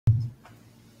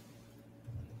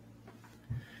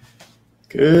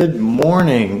Good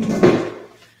morning.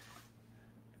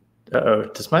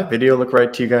 Uh-oh, does my video look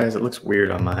right to you guys? It looks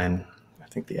weird on mine. I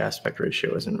think the aspect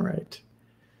ratio isn't right.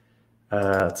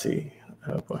 Let's see.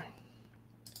 Oh boy.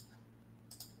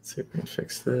 Let's see if we can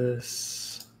fix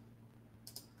this.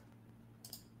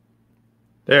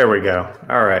 There we go.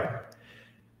 All right.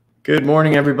 Good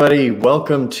morning, everybody.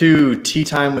 Welcome to Tea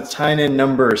Time with Tynan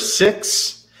number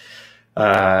 6.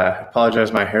 I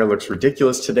apologize, my hair looks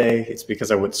ridiculous today. It's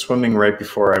because I went swimming right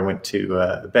before I went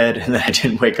to bed, and then I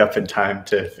didn't wake up in time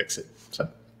to fix it. So,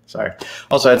 sorry.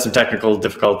 Also, I had some technical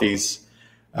difficulties.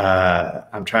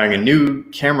 I'm trying a new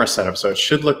camera setup, so it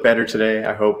should look better today,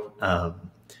 I hope.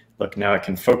 Look, now I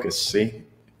can focus. See? You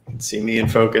can see me in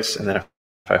focus, and then if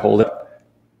I hold it,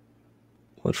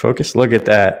 will it focus? Look at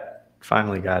that.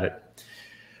 Finally got it.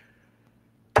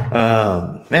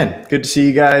 Man, good to see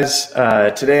you guys.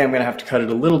 Today I'm going to have to cut it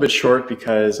a little bit short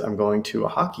because I'm going to a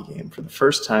hockey game for the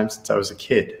first time since I was a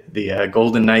kid. The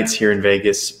Golden Knights here in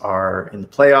Vegas are in the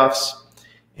playoffs,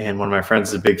 and one of my friends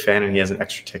is a big fan and he has an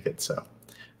extra ticket. So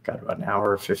I've got about an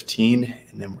hour 15,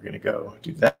 and then we're going to go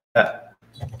do that.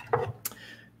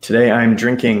 Today I'm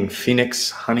drinking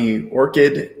Phoenix Honey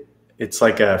Orchid. It's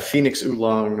like a Phoenix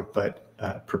Oolong, but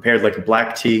prepared like a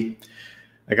black tea.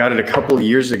 I got it a couple of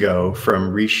years ago from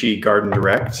Rishi Garden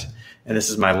Direct, and this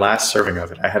is my last serving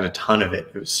of it. I had a ton of it.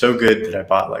 It was so good that I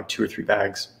bought like 2 or 3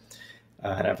 bags,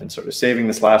 and I've been sort of saving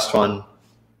this last one.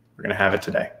 We're going to have it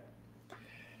today.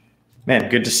 Man,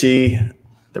 good to see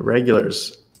the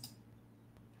regulars.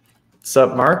 What's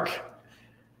up, Mark?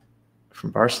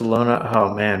 From Barcelona.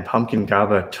 Oh, man, Pumpkin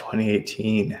Gaba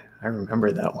 2018. I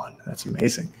remember that one. That's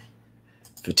amazing.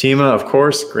 Fatima, of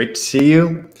course, great to see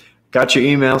you. Got your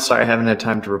email. Sorry I haven't had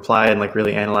time to reply and like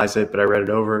really analyze it, but I read it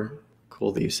over.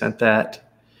 Cool that you sent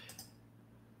that.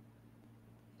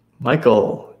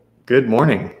 Michael, good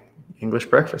morning. English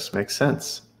breakfast makes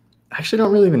sense. I actually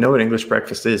don't really even know what English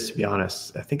breakfast is, to be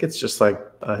honest. I think it's just like,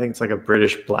 it's like a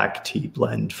British black tea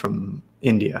blend from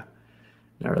India.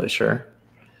 Not really sure.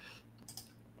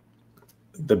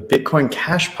 The Bitcoin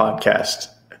Cash podcast.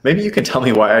 Maybe you can tell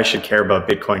me why I should care about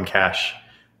Bitcoin Cash.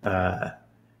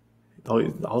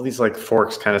 All these like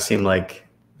forks kind of seem like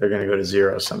they're going to go to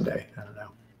zero someday. I don't know.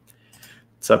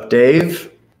 What's up,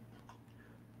 Dave?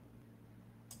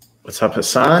 What's up,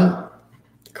 Hassan?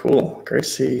 Cool. Great to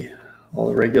see all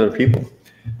the regular people.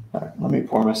 All right, let me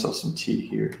pour myself some tea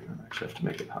here. I actually have to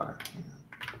make it hotter.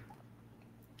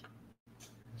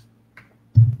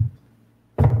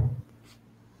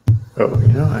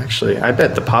 Oh, actually, I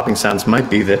bet the popping sounds might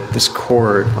be that this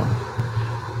cord.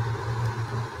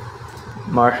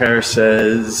 Maher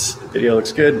says, the video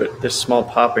looks good, but there's small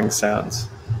popping sounds.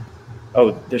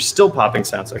 Oh, there's still popping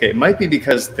sounds. Okay, it might be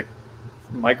because the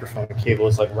microphone cable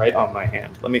is like right on my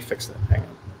hand. Let me fix that. Hang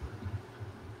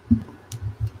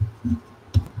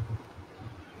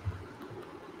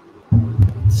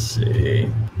on. Let's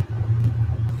see.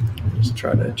 Just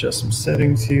try to adjust some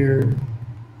settings here.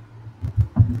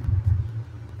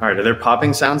 All right, are there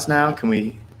popping sounds now? Can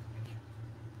we?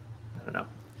 I don't know.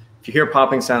 If you hear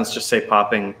popping sounds, just say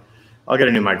popping. I'll get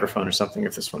a new microphone or something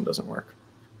if this one doesn't work.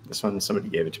 This one, somebody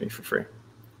gave it to me for free.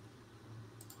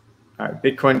 All right,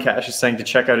 Bitcoin Cash is saying to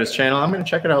check out his channel. I'm going to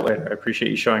check it out later. I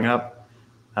appreciate you showing up.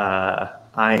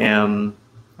 I'm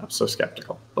so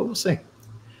skeptical, but we'll see.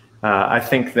 I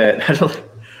think that,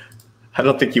 I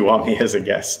don't think you want me as a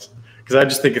guest because I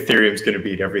just think Ethereum's going to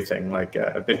beat everything. Like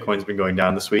Bitcoin's been going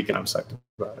down this week and I'm psyched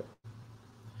about it.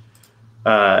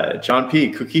 John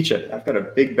P. Kukicha. I've got a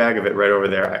big bag of it right over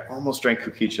there. I almost drank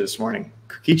Kukicha this morning.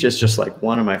 Kukicha is just like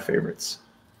one of my favorites.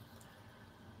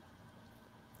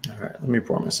 All right, let me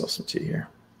pour myself some tea here.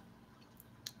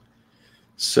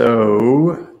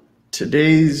 So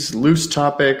today's loose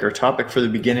topic or topic for the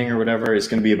beginning or whatever is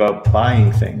going to be about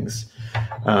buying things.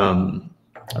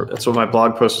 That's what my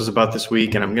blog post was about this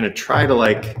week, and I'm going to try to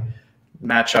like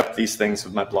match up these things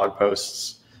with my blog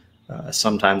posts,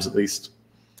 sometimes at least.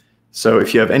 So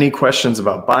if you have any questions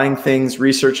about buying things,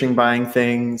 researching buying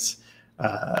things,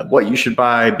 what you should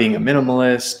buy, being a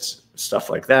minimalist, stuff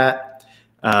like that,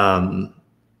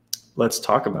 let's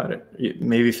talk about it.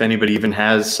 Maybe if anybody even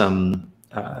has some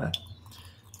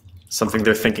something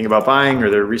they're thinking about buying or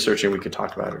they're researching, we could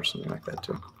talk about it or something like that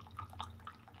too.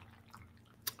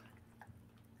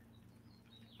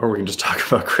 Or we can just talk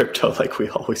about crypto like we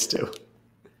always do.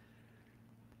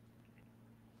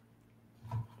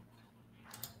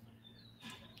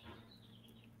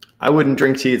 I wouldn't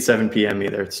drink tea at 7 p.m.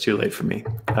 either. It's too late for me.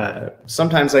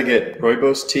 Sometimes I get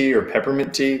rooibos tea or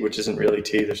peppermint tea, which isn't really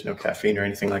tea. There's no caffeine or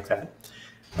anything like that.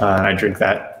 And I drink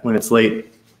that when it's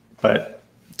late, but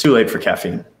too late for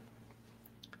caffeine.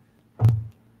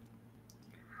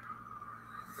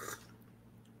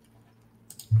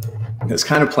 this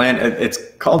kind of plant. It's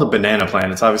called a banana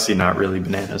plant. It's obviously not really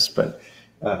bananas, but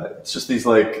it's just these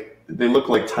they look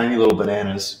like tiny little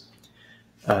bananas.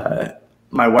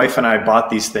 My wife and I bought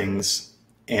these things,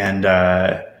 and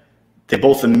they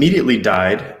both immediately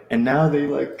died, and now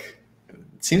it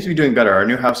seems to be doing better. Our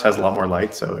new house has a lot more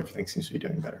light, so everything seems to be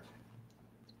doing better.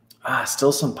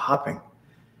 Still some popping.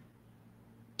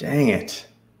 Dang it.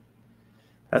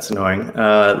 That's annoying.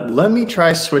 Let me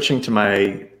try switching to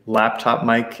my laptop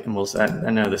mic, and I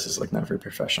know this is not very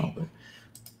professional, but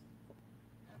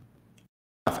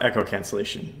echo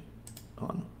cancellation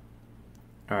on.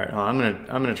 All right, well, I'm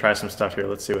gonna try some stuff here.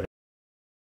 Let's see what.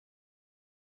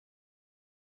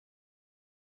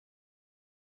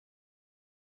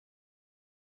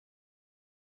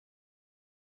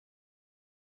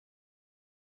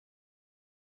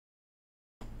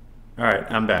 All right,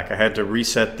 I'm back. I had to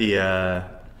reset the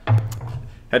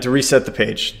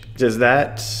page. Is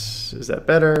that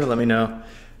better? Let me know.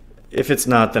 If it's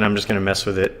not, then I'm just gonna mess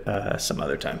with it some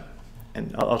other time,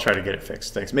 and I'll try to get it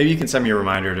fixed. Thanks. Maybe you can send me a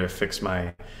reminder to fix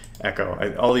my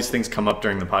echo. All these things come up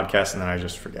during the podcast, and then I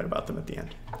just forget about them at the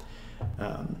end.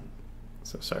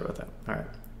 So sorry about that. All right.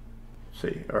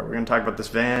 See. All right, we're gonna talk about this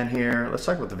van here. Let's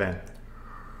talk about the van.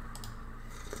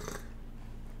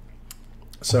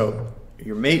 So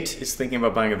your mate is thinking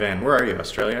about buying a van. Where are you?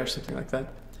 Australia or something like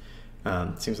that?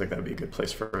 Seems like that would be a good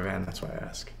place for a van. That's why I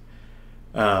ask.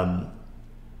 Gonna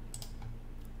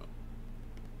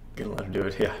let him do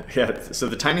it. Yeah. So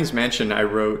the tiniest mansion I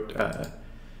wrote.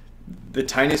 The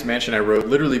tiniest mansion I wrote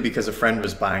literally because a friend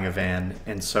was buying a van,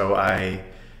 and so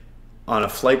on a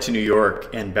flight to New York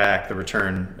and back, the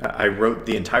return, I wrote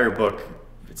the entire book.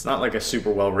 It's not like a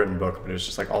super well written book, but it was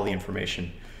just like all the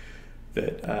information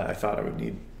that I thought I would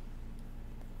need.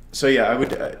 So yeah, I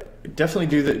would definitely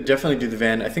do the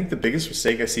van. I think the biggest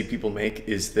mistake I see people make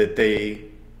is that they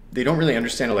don't really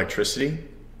understand electricity,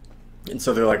 and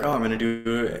so they're like, oh, I'm going to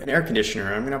do an air conditioner,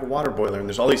 I'm going to have a water boiler, and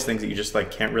there's all these things that you just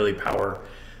can't really power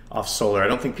off solar. I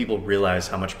don't think people realize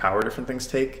how much power different things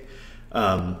take.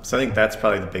 So I think that's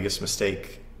probably the biggest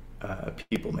mistake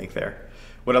people make there.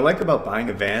 What I like about buying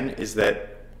a van is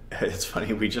that it's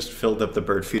funny. We just filled up the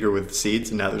bird feeder with seeds,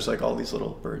 and now there's all these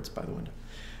little birds by the window.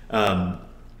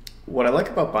 What I like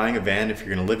about buying a van, if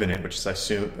you're going to live in it, which is I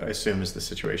assume is the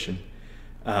situation,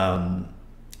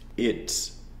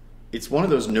 it's one of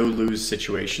those no-lose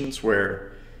situations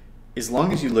where, as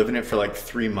long as you live in it for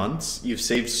 3 months, you've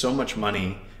saved so much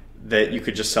money that you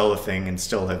could just sell the thing and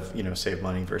still have save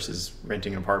money versus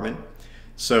renting an apartment.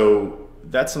 So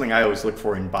that's something I always look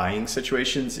for in buying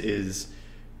situations, is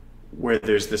where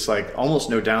there's this almost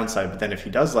no downside, but then if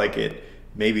he does like it,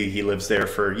 maybe he lives there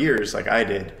for years like I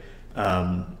did.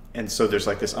 And so there's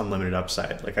this unlimited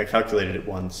upside. I calculated it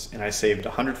once, and I saved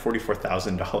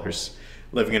 $144,000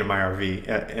 living in my RV,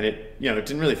 and it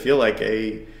didn't really feel like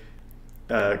a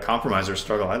compromise or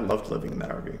struggle. I loved living in that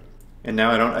RV, and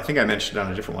now I think I mentioned it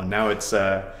on a different one. Now it's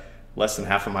less than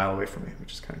half a mile away from me,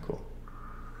 which is kind of cool.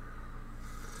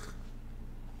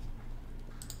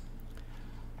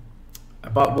 I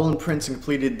bought woolen prints and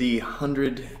completed the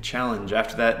 100 challenge.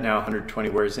 After that, now 120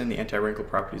 wears in. The anti-wrinkle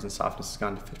properties and softness has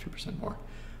gone to 50% more.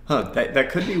 That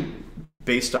could be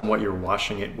based on what you're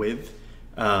washing it with.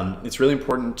 It's really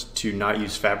important to not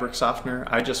use fabric softener.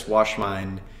 I just wash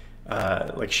mine,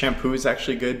 shampoo is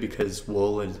actually good because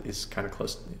wool is kind of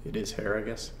close. It is hair, I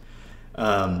guess.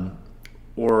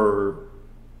 Or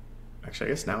actually,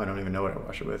 I guess now I don't even know what I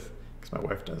wash it with because my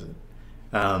wife does it.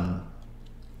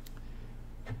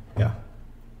 Yeah.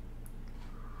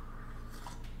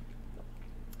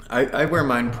 I wear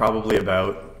mine probably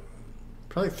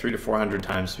 300 to 400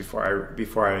 times before I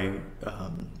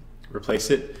replace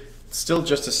it. Still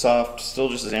just as soft, still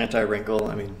just as anti-wrinkle.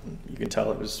 I mean, you can tell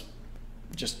it was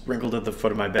just wrinkled at the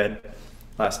foot of my bed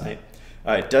last night.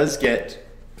 It does get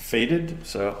faded,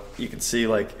 so you can see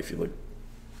if you look,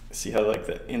 see how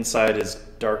the inside is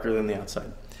darker than the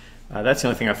outside. That's the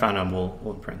only thing I found on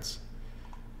woolen prints.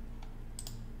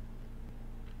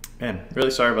 Man,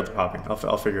 really sorry about the popping.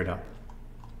 I'll figure it out.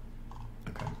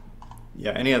 Okay.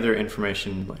 Yeah, any other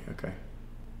information? Okay.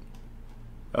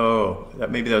 Oh,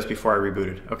 maybe that was before I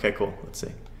rebooted. Okay, cool. Let's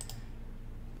see.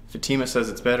 Fatima says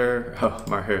it's better. Oh,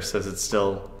 Marher says it's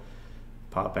still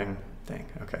popping. Dang,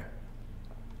 okay.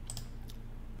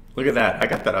 Look at that. I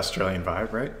got that Australian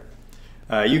vibe, right?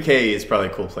 UK is probably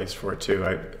a cool place for it too.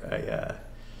 I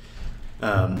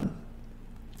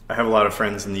have a lot of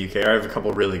friends in the UK. I have a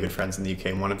couple of really good friends in the UK,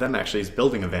 and one of them actually is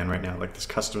building a van right now, this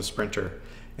custom Sprinter.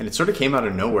 And it sort of came out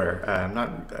of nowhere. I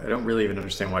don't really even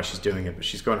understand why she's doing it, but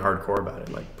she's going hardcore about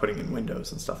it, putting in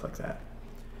windows and stuff like that.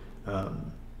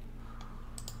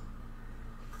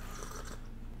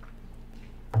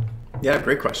 Yeah,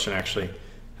 great question, actually.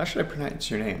 How should I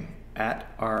pronounce your name?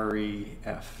 At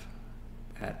R-E-F.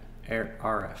 At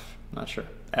R-F. Not sure.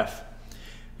 F.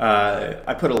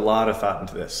 I put a lot of thought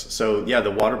into this. So yeah, the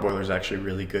water boiler is actually a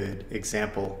really good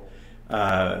example.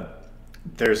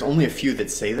 There's only a few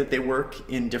that say that they work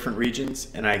in different regions,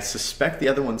 and I suspect the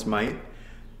other ones might,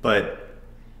 but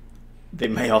they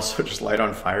may also just light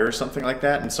on fire or something like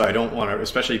that. And so I don't want to,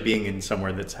 especially being in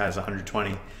somewhere that has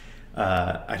 120,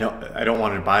 I don't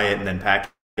want to buy it and then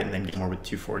pack it and then get more with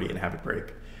 240 and have it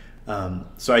break.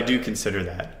 So I do consider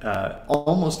that.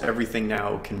 Almost everything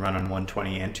now can run on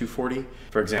 120 and 240.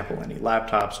 For example, any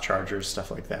laptops, chargers,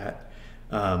 stuff like that.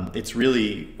 It's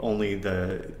really only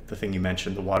the thing you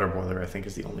mentioned, the water boiler, I think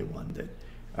is the only one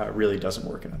that really doesn't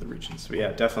work in other regions. So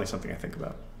yeah, definitely something I think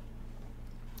about.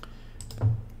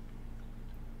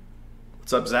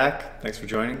 What's up, Zach? Thanks for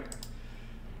joining.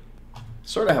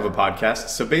 Sort of have a podcast.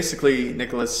 So basically,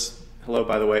 Nicholas, hello,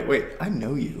 by the way. Wait, I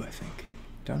know you, I think.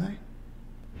 Don't I?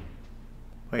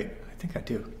 Wait, I think I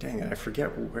do. Dang it, I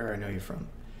forget where I know you from.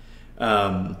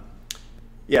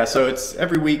 Yeah, so it's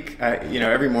every week,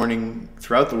 every morning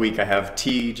throughout the week, I have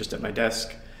tea just at my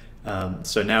desk.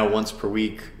 So now once per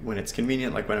week, when it's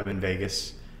convenient, like when I'm in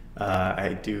Vegas,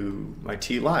 I do my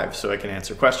tea live, so I can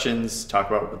answer questions, talk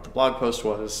about what the blog post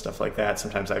was, stuff like that.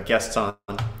 Sometimes I have guests on,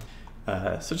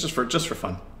 so just for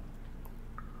fun.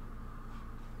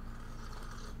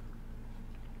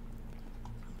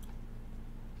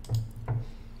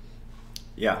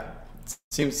 Yeah,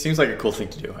 seems like a cool thing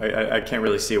to do. I can't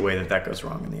really see a way that goes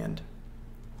wrong in the end.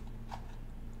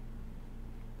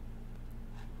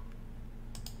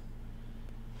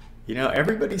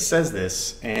 Everybody says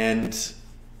this, and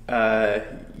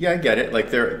yeah, I get it. Like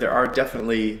there are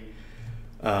definitely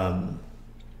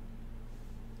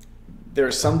there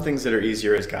are some things that are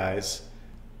easier as guys,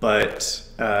 but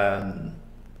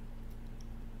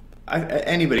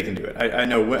anybody can do it. I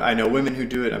know women who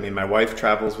do it. I mean, my wife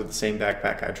travels with the same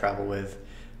backpack I travel with.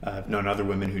 I've known other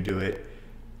women who do it.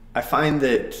 I find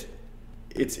that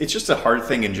it's just a hard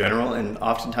thing in general, and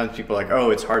oftentimes people are like,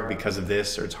 oh, it's hard because of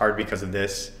this, or it's hard because of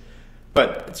this,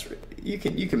 but you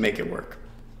can make it work.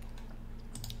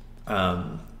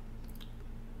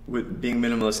 With being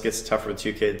minimalist gets tougher with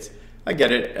 2 kids. I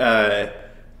get it.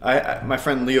 My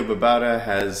friend Leo Babata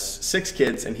has 6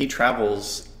 kids, and he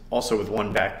travels also with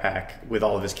 1 backpack with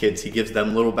all of his kids. He gives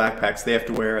them little backpacks they have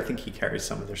to wear. I think he carries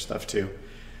some of their stuff too.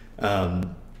 I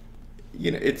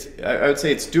would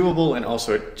say it's doable, and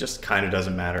also it just kind of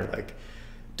doesn't matter. Like,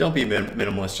 don't be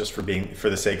minimalist just for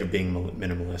the sake of being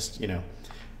minimalist.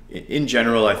 In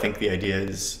general, I think the idea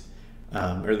is,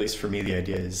 or at least for me, the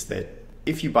idea is that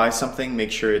if you buy something,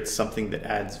 make sure it's something that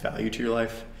adds value to your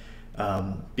life.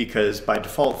 Because by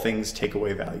default, things take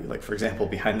away value. Like, for example,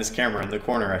 behind this camera in the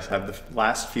corner, I have the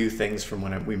last few things from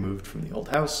when we moved from the old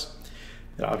house.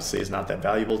 That obviously is not that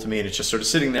valuable to me, and it's just sort of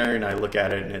sitting there, and I look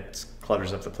at it and it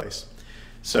clutters up the place.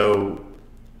 So,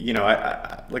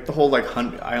 I like the whole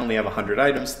I only have 100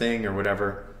 items thing or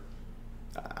whatever.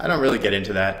 I don't really get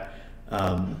into that,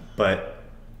 but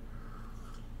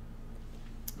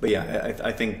yeah,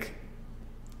 I think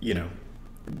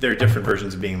there are different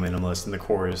versions of being a minimalist, and the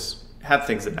core is have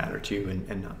things that matter to you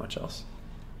and not much else.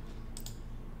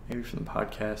 Maybe from the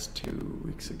podcast 2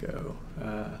 weeks ago.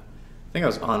 I think I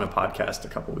was on a podcast a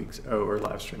couple weeks or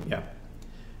live stream. Yeah.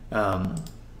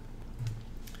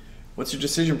 What's your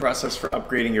decision process for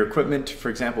upgrading your equipment? For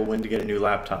example, when to get a new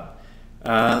laptop?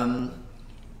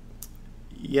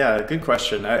 Yeah, good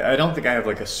question. I don't think I have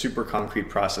like a super concrete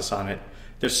process on it.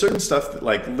 There's certain stuff that,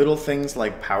 like little things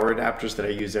like power adapters that I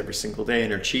use every single day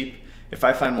and are cheap. If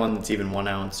I find one that's even 1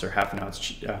 ounce or half an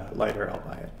ounce lighter, I'll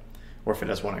buy it. Or if it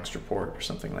has 1 extra port or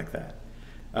something like that.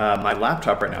 My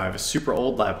laptop right now, I have a super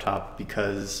old laptop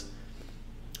because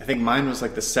I think mine was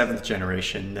like the 7th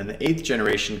generation. Then the 8th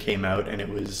generation came out and it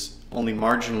was only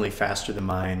marginally faster than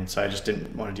mine. So I just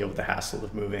didn't want to deal with the hassle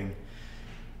of moving.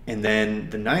 And then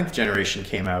the 9th generation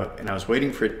came out and I was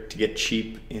waiting for it to get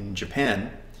cheap in Japan.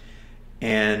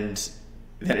 And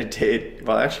then it did,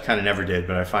 well, it actually kind of never did,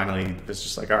 but I finally was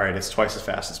just like, all right, it's twice as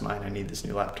fast as mine. I need this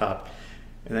new laptop.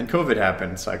 And then COVID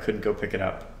happened, so I couldn't go pick it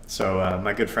up. So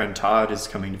my good friend Todd is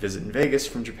coming to visit in Vegas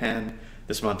from Japan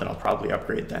this month, and I'll probably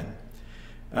upgrade then.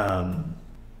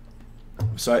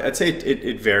 So I'd say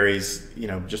it varies,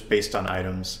 just based on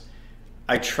items.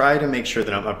 I try to make sure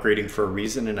that I'm upgrading for a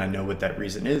reason and I know what that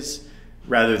reason is,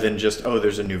 rather than just, oh,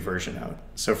 there's a new version out.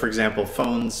 So for example,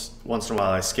 phones, once in a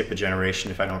while I skip a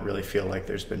generation if I don't really feel like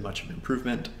there's been much of an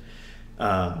improvement.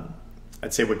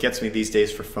 I'd say what gets me these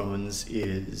days for phones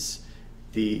is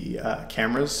the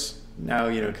cameras now,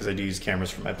 because I do use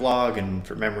cameras for my blog and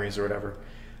for memories or whatever.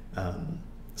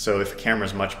 So if the camera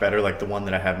is much better, like the one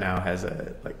that I have now has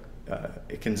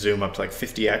it can zoom up to like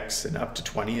 50x, and up to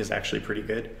 20 is actually pretty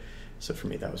good. So for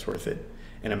me, that was worth it.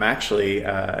 And I'm actually,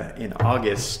 in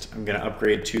August, I'm gonna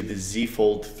upgrade to the Z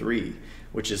Fold 3,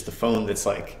 which is the phone that's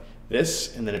like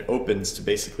this, and then it opens to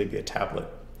basically be a tablet.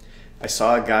 I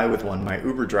saw a guy with one, my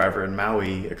Uber driver in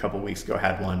Maui a couple weeks ago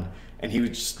had one, and he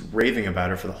was just raving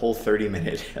about it for the whole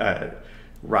 30-minute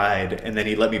ride, and then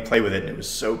he let me play with it, and it was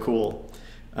so cool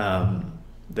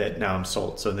that now I'm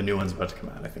sold. So the new one's about to come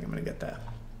out. I think I'm gonna get that.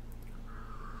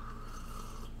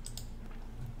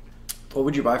 What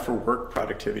would you buy for work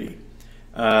productivity?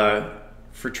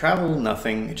 For travel,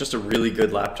 nothing, just a really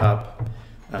good laptop.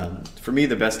 For me,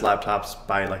 the best laptops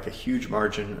by like a huge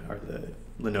margin are the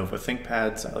Lenovo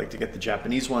ThinkPads. I like to get the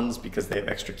Japanese ones because they have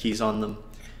extra keys on them.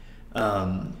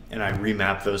 And I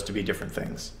remap those to be different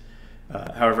things.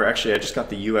 However, actually, I just got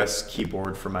the US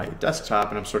keyboard for my desktop,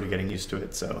 and I'm sort of getting used to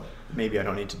it, so maybe I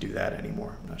don't need to do that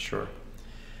anymore. I'm not sure.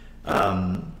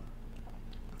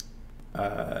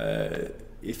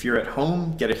 If you're at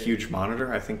home, get a huge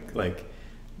monitor. I think like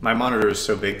my monitor is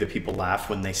so big that people laugh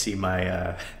when they see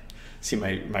my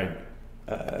my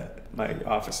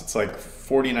office. It's like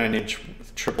 49-inch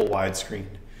triple widescreen.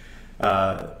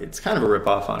 It's kind of a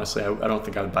ripoff, honestly. I don't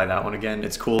think I would buy that one again.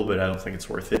 It's cool, but I don't think it's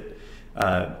worth it.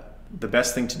 The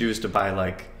best thing to do is to buy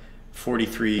like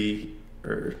 43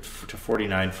 or to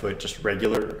 49 foot, just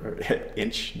regular, or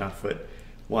inch, not foot,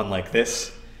 one like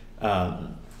this.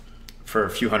 For a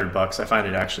few $100. I find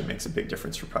it actually makes a big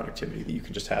difference for productivity, that you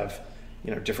can just have,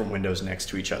 you know, different windows next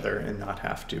to each other and not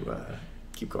have to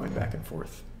keep going back and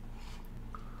forth.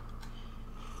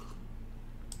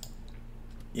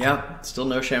 Yeah, still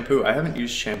no shampoo. I haven't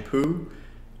used shampoo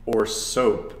or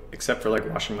soap except for like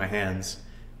washing my hands,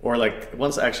 or like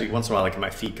once in a while, like if my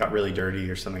feet got really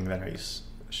dirty or something, then I use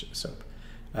soap.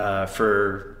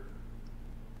 For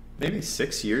maybe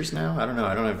 6 years now. I don't know.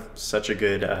 I don't have such a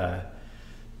good I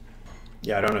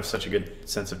don't have such a good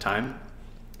sense of time,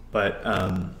 but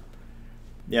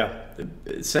yeah,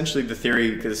 essentially the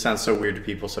theory, because it sounds so weird to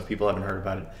people, so if people haven't heard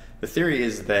about it, the theory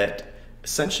is that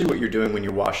essentially what you're doing when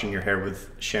you're washing your hair with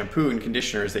shampoo and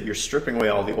conditioner is that you're stripping away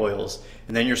all the oils,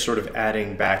 and then you're sort of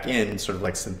adding back in sort of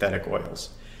like synthetic oils.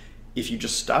 If you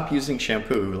just stop using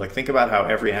shampoo, like think about how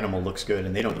every animal looks good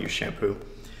and they don't use shampoo.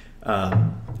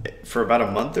 For about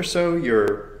a month or so,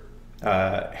 your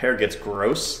hair gets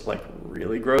gross, like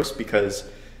really gross, because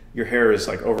your hair is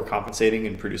like overcompensating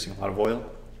and producing a lot of oil.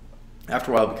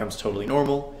 After a while, it becomes totally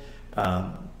normal,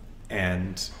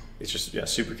 and it's just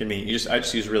super convenient. I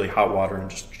just use really hot water and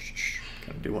just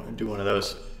kind of do one of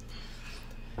those.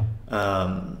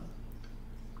 I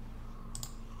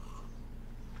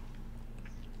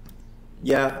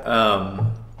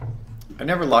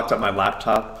never locked up my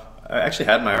laptop. I actually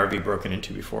had my RV broken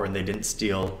into before, and they didn't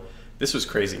steal. This was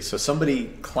crazy. So somebody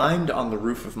climbed on the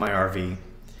roof of my RV,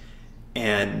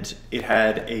 and it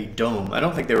had a dome. I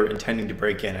don't think they were intending to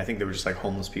break in. I think they were just like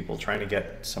homeless people trying to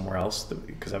get somewhere else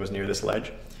because I was near this ledge.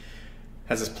 It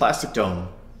has this plastic dome.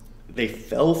 They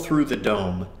fell through the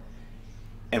dome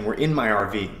and were in my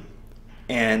RV.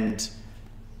 And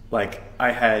like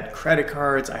I had credit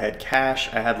cards, I had cash,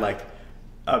 I had like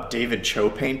a David Cho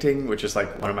painting, which is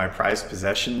like one of my prized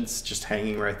possessions, just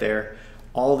hanging right there.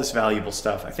 All this valuable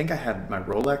stuff. I think I had my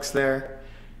Rolex there,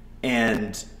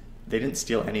 and they didn't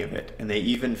steal any of it. And they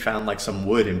even found like some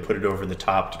wood and put it over the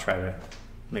top to try to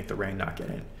make the rain not get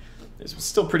in. It was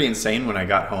still pretty insane when I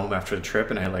got home after the trip,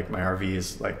 and I like my RV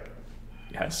is like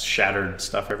has shattered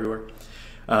stuff everywhere.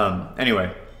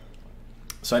 Anyway,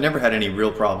 so I never had any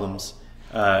real problems.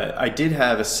 I did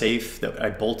have a safe that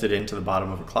I bolted into the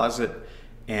bottom of a closet,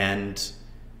 and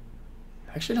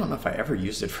I actually don't know if I ever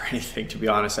used it for anything, to be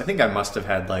honest. I think I must have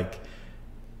had I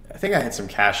think I had some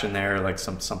cash in there, like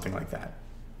something like that.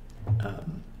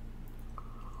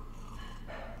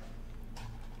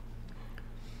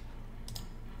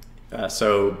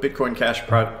 So Bitcoin Cash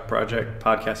Project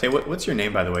podcast. Hey, what's your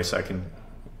name, by the way, so I can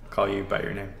call you by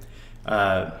your name?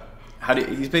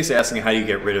 He's basically asking how do you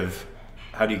get rid of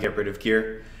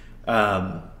gear?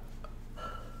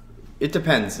 It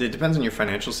depends. It depends on your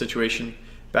financial situation.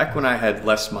 Back when I had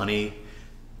less money,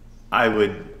 I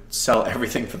would sell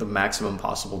everything for the maximum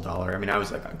possible dollar. I mean, I was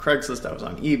like on Craigslist, I was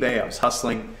on eBay, I was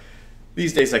hustling.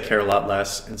 These days I care a lot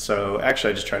less, and so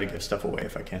actually I just try to give stuff away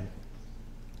if I can.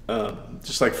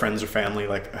 Just like friends or family,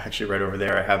 like actually right over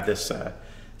there I have this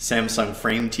Samsung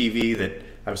Frame TV that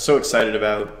I was so excited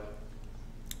about,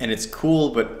 and it's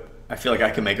cool, but I feel like I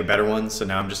can make a better one, so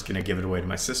now I'm just gonna give it away to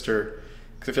my sister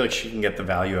because I feel like she can get the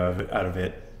value out of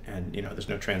it, and you know, there's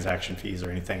no transaction fees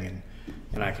or anything,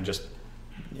 and I can just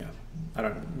I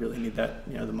don't really need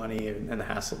that, the money and the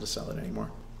hassle to sell it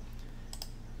anymore.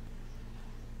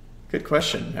 Good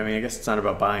question. I mean, I guess it's not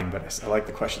about buying, but I like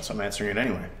the question, so I'm answering it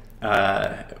anyway.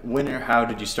 When or how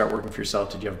did you start working for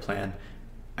yourself? Did you have a plan?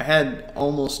 I had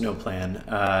almost no plan.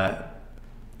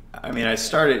 I mean, I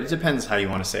started, it depends how you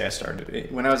want to say I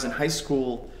started. When I was in high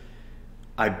school,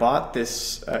 I bought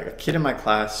this, a kid in my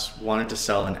class wanted to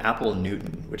sell an Apple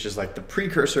Newton, which is like the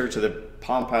precursor to the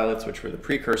Palm Pilots, which were the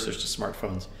precursors to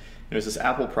smartphones. It was this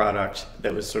Apple product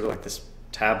that was sort of like this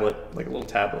tablet, like a little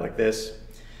tablet like this.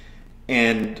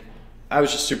 And I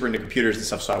was just super into computers and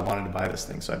stuff, so I wanted to buy this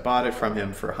thing. So I bought it from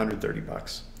him for 130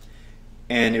 bucks.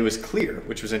 And it was clear,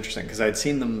 which was interesting because I'd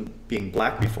seen them being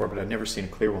black before, but I'd never seen a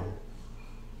clear one.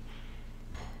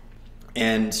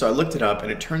 And so I looked it up,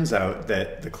 and it turns out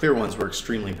that the clear ones were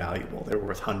extremely valuable. They were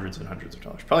worth hundreds and hundreds of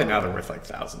dollars. Probably now they're worth like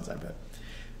thousands, I bet.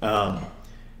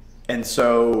 And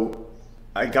so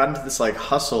I got into this like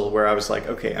hustle where I was like,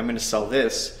 okay, I'm going to sell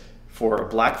this for a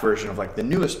black version of like the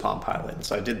newest Palm Pilot. And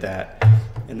so I did that.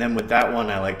 And then with that one,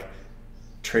 I like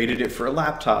traded it for a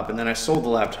laptop, and then I sold the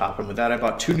laptop. And with that, I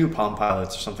bought 2 new Palm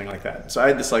Pilots or something like that. So I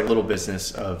had this like little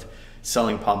business of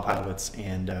selling Palm Pilots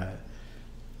and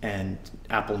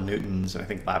Apple Newtons, and I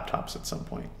think laptops at some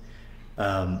point.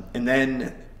 And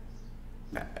then,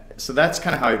 so that's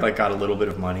kind of how I like got a little bit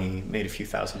of money, made a few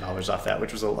 $1,000s off that,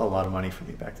 which was a lot of money for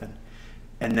me back then.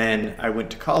 And then I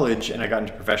went to college and I got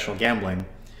into professional gambling,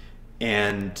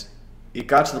 and it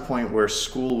got to the point where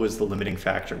school was the limiting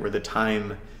factor, where the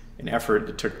time and effort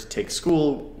it took to take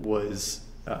school was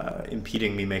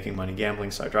impeding me making money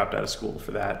gambling. So I dropped out of school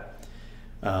for that.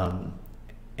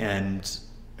 And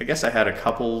I guess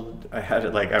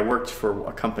I worked for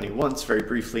a company once, very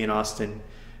briefly in Austin.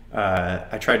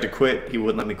 I tried to quit. He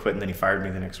wouldn't let me quit, and then he fired me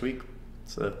the next week.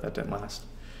 So that didn't last.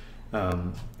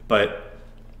 But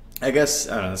I guess,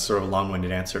 I don't know, that's sort of a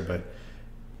long-winded answer, but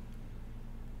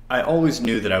I always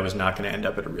knew that I was not going to end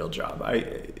up at a real job.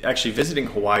 Actually visiting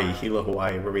Hawaii, Hilo,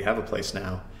 Hawaii, where we have a place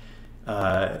now,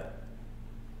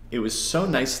 it was so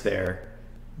nice there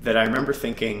that I remember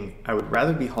thinking I would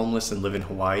rather be homeless and live in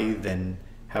Hawaii than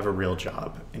have a real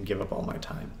job and give up all my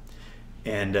time.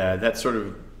 And that sort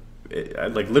of,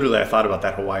 like literally I thought about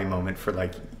that Hawaii moment for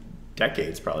like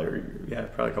decades, probably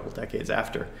a couple decades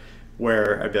after,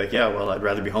 where I'd be like, yeah, well, I'd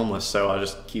rather be homeless, so I'll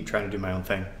just keep trying to do my own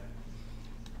thing.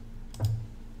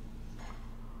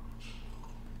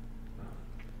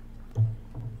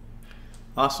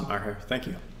 Awesome, Arher, thank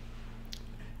you.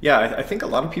 Yeah, I think a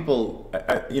lot of people,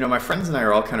 my friends and I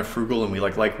are all kind of frugal, and we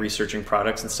like researching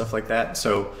products and stuff like that.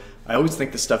 So I always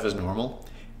think this stuff is normal.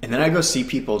 And then I go see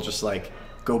people just like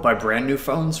go buy brand new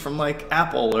phones from like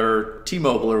Apple or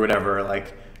T-Mobile or whatever,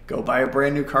 like go buy a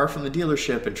brand new car from the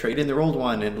dealership and trade in their old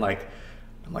one. And like,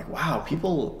 I'm like, wow,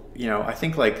 people, I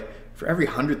think like for every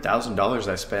 $100,000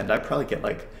 I spend, I probably get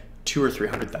like $200,000 or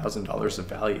 $300,000 of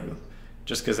value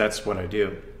just because that's what I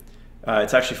do.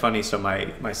 It's actually funny. So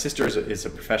my sister is a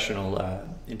professional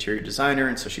interior designer,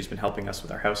 and so she's been helping us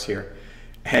with our house here.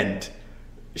 And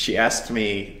she asked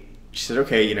me, she said,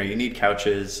 okay, you need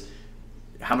couches.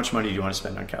 How much money do you want to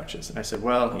spend on couches? And I said,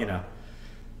 well, the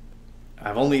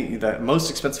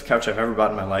most expensive couch I've ever bought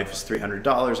in my life is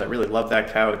 $300. I really love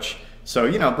that couch. So,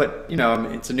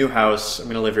 it's a new house. I'm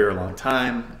going to live here a long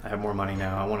time. I have more money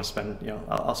now. I want to spend,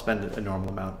 I'll spend a normal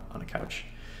amount on a couch.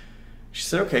 She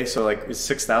said, okay, so like, is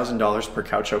 $6,000 per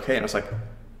couch okay? And I was like,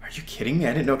 are you kidding me?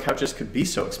 I didn't know couches could be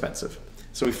so expensive.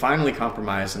 So we finally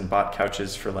compromised and bought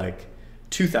couches for like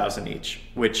 $2,000 each,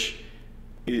 which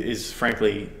is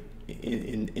frankly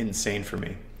insane for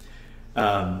me.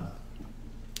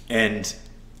 And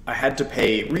I had to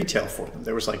pay retail for them.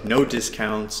 There was like no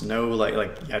discounts, no like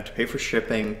you had to pay for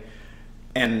shipping.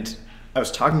 And I was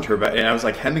talking to her about it, and I was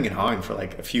like hemming and hawing for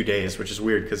like a few days, which is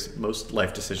weird because most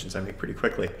life decisions I make pretty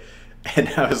quickly. And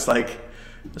I was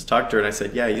talking to her, and I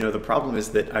said, yeah, the problem is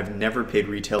that I've never paid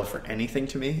retail for anything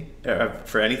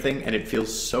and it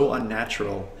feels so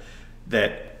unnatural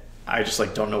that I just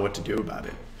like don't know what to do about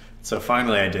it. So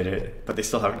finally I did it, but they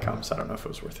still haven't come, so I don't know if it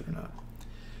was worth it or not.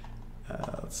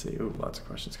 Let's see. Ooh, lots of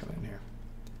questions coming in here.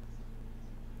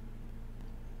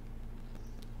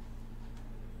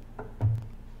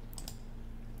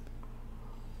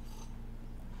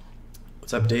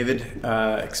 What's up, David?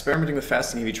 Experimenting with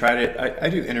fasting. Have you tried it? I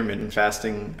do intermittent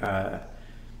fasting.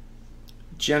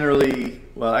 Generally,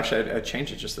 well, actually, I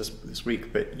changed it just this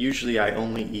week, but usually I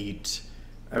only eat.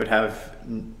 I would have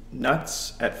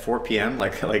nuts at 4 p.m.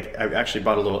 Like I actually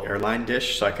bought a little airline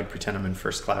dish so I could pretend I'm in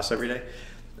first class every day.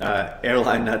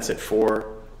 Airline nuts at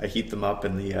 4. I heat them up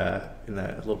in the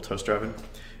little toaster oven,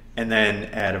 and then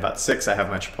at about 6 I have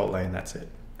my Chipotle, and that's it.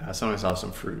 Sometimes I'll have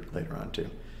some fruit later on too.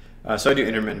 So I do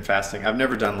intermittent fasting. I've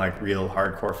never done like real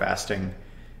hardcore fasting.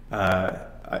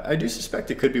 I do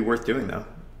suspect it could be worth doing though.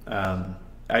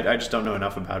 I just don't know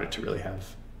enough about it to really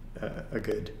have a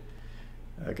good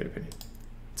opinion.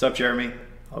 What's up, Jeremy?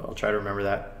 I'll try to remember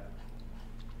that.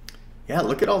 Yeah,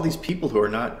 look at all these people who are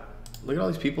not. Look at all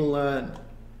these people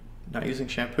not using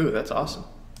shampoo. That's awesome.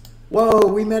 Whoa,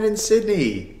 we met in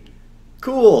Sydney.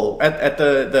 Cool. At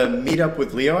the meetup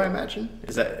with Leo, I imagine.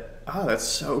 Is that? Oh, that's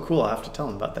so cool. I'll have to tell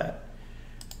him about that.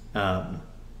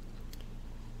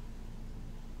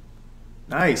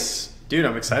 Nice, dude.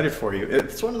 I'm excited for you.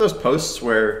 It's one of those posts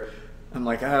where I'm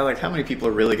like, how many people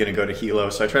are really going to go to Hilo?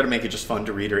 So I try to make it just fun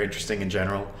to read or interesting in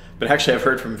general. But actually, I've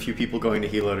heard from a few people going to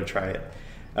Hilo to try it.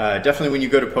 Definitely, when you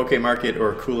go to Poke Market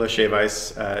or Kula Shave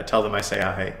Ice, tell them I say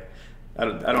hi. I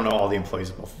don't know all the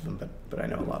employees of both of them, but I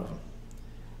know a lot of them.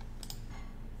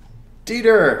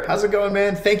 Dieter, how's it going,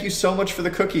 man? Thank you so much for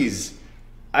the cookies.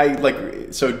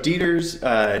 So Dieter's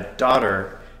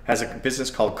daughter has a business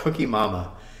called Cookie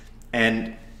Mama,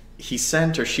 and he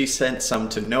sent or she sent some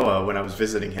to Noah when I was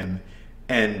visiting him,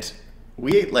 and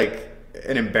we ate like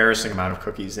an embarrassing amount of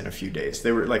cookies in a few days.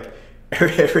 They were like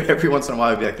every once in a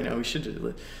while I'd be like,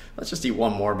 let's just eat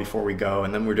one more before we go,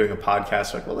 and then we're doing a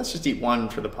podcast, like, well, let's just eat one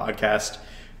for the podcast,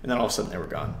 and then all of a sudden they were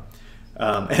gone.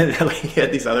 And like, he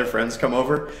had these other friends come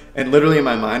over, and literally in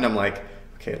my mind I'm like,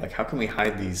 okay, like how can we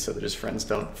hide these so that his friends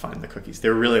don't find the cookies? They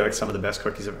were really like some of the best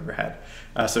cookies I've ever had.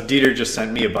 So Dieter just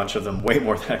sent me a bunch of them, way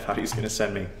more than I thought he was going to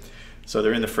send me. So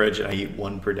they're in the fridge, and I eat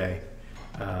one per day,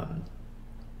 and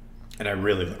I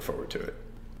really look forward to it.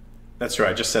 That's true.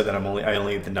 I just said that I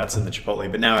only eat the nuts in the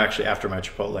Chipotle, but now actually after my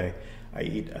Chipotle, I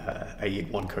eat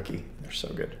one cookie. They're so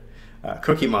good.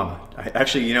 Cookie Mama.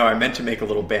 I meant to make a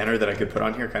little banner that I could put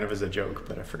on here, kind of as a joke,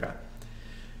 but I forgot.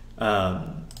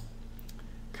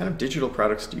 Kind of digital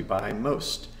products do you buy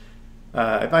most?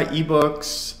 I buy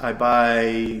ebooks. I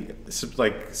buy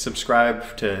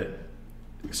subscribe to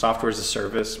software as a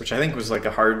service, which I think was like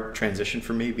a hard transition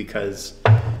for me because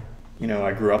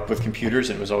I grew up with computers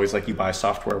and it was always like you buy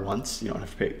software once, you don't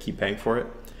have to keep paying for it.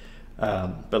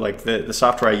 But like the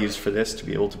software I use for this to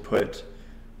be able to put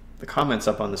the comments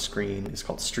up on the screen is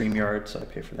called StreamYard, so I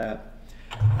pay for that.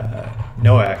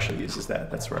 Noah actually uses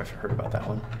that. That's where I've heard about that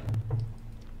one.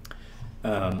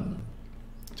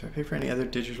 Do I pay for any other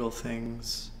digital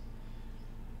things?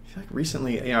 I feel like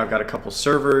recently, I've got a couple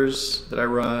servers that I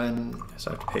run,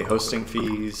 so I have to pay hosting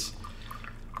fees.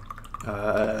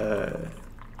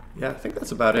 Yeah, I think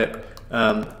that's about it.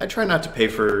 I try not to pay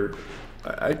for,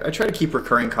 I try to keep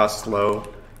recurring costs low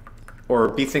or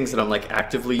be things that I'm like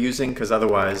actively using, because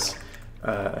otherwise,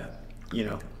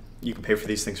 you can pay for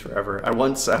these things forever.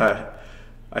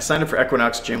 I signed up for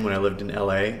Equinox Gym when I lived in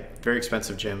LA, very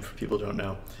expensive gym for people who don't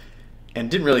know, and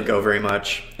didn't really go very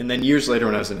much. And then years later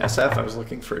when I was in SF, I was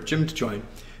looking for a gym to join.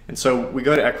 And so we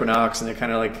go to Equinox, and they're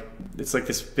kind of like, it's like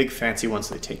this big fancy one,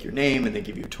 so they take your name and they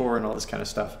give you a tour and all this kind of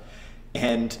stuff.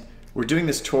 And we're doing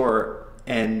this tour,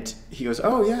 and he goes,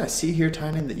 "Oh yeah, I see here,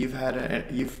 Tynan, that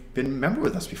you've been a member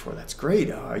with us before. That's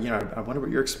great. I wonder what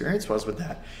your experience was with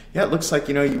that. Yeah, it looks like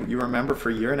you were a member for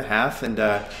a year and a half, and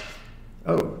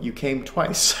oh, you came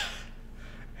twice."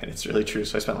 And it's really true.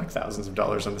 So I spent like thousands of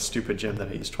dollars on the stupid gym that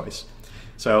I used twice.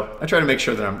 So I try to make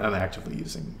sure that I'm actively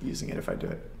using it if I do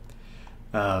it.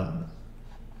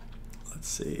 Let's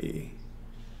see.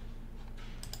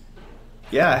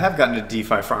 Yeah, I have gotten into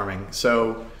DeFi farming.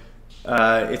 So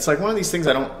it's like one of these things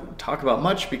I don't talk about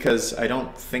much because I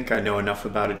don't think I know enough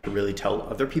about it to really tell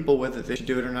other people whether they should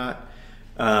do it or not.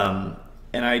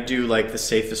 And I do like the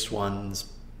safest ones,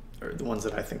 or the ones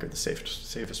that I think are the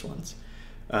safest ones.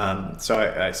 So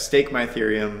I stake my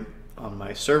Ethereum on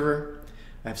my server.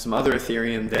 I have some other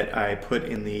Ethereum that I put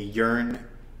in the Yearn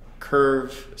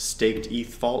Curve Staked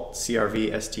ETH Vault,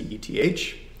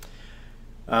 CRV-STETH.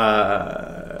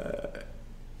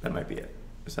 That might be it.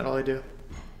 Is that all I do?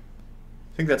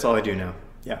 I think that's all I do now.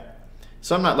 Yeah.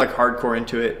 So I'm not like hardcore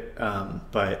into it,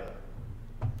 but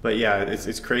yeah,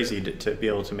 it's crazy to be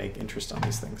able to make interest on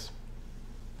these things.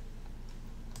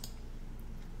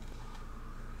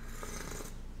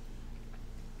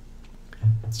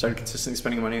 Started consistently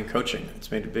spending money on coaching. It's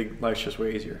made a big life just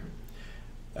way easier.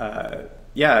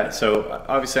 Yeah, so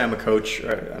obviously I'm a coach.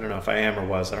 Or I don't know if I am or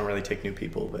was. I don't really take new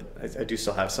people, but I do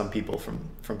still have some people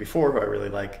from before who I really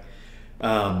like.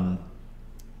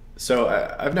 So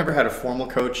I've never had a formal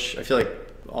coach. I feel like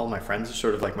all my friends are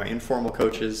sort of like my informal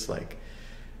coaches. Like,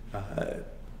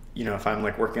 if I'm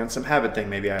like working on some habit thing,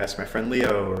 maybe I ask my friend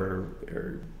Leo, or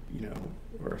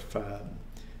if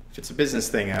it's a business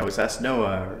thing, I always ask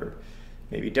Noah, or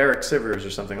maybe Derek Sivers or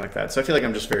something like that. So I feel like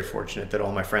I'm just very fortunate that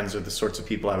all my friends are the sorts of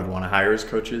people I would want to hire as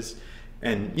coaches.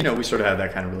 And, you know, we sort of have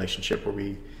that kind of relationship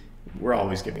where we're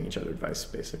always giving each other advice,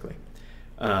 basically.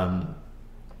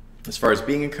 As far as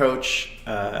being a coach,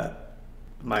 I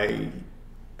don't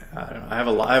know, I have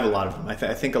a lot of them. I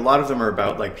think a lot of them are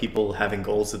about like people having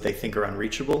goals that they think are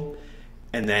unreachable,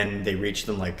 and then they reach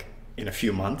them like in a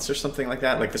few months or something like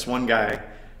that. Like this one guy,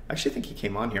 I actually think he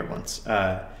came on here once.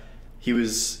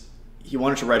 He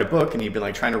wanted to write a book, and he'd been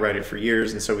like trying to write it for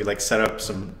years, and so we like set up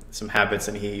some habits,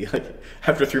 and he like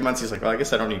after 3 months he's like, well, I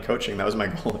guess I don't need coaching. That was my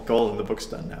goal, and the book's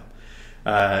done now.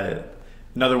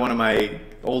 Another one of my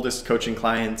oldest coaching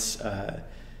clients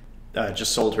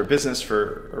just sold her business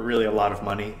for really a lot of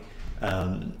money.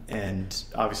 And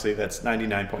obviously that's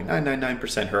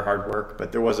 99.999% her hard work,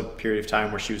 but there was a period of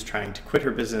time where she was trying to quit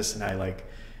her business, and I like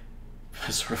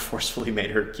sort of forcefully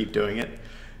made her keep doing it.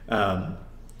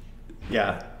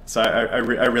 Yeah, so I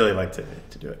really like to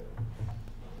do it.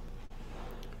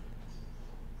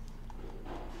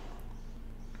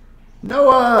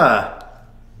 Noah!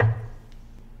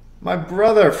 My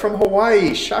brother from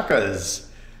Hawaii, Shakas.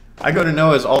 I go to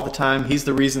Noah's all the time. He's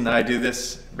the reason that I do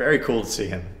this. Very cool to see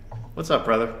him. What's up,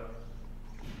 brother?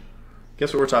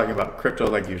 Guess what we're talking about? Crypto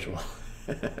like usual.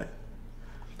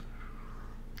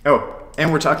 Oh,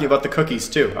 and we're talking about the cookies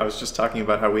too. I was just talking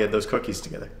about how we had those cookies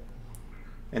together.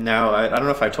 And now, I don't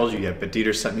know if I told you yet, but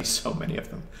Dieter sent me so many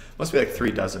of them. Must be like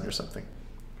 3 dozen or something.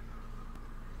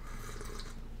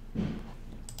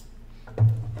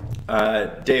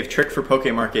 Dave, trick for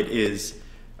PokeMarket is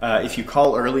if you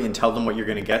call early and tell them what you're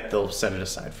going to get, they'll set it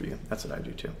aside for you. That's what I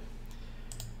do too.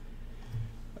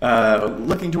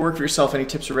 Looking to work for yourself, any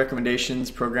tips or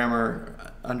recommendations? Programmer,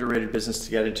 underrated business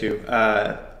to get into?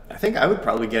 I think I would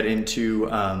probably get into,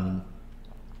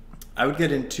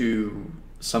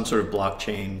 some sort of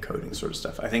blockchain coding sort of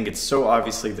stuff. I think it's so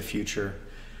obviously the future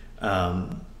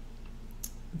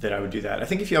that I would do that. I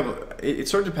think if you have, it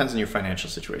sort of depends on your financial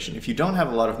situation. If you don't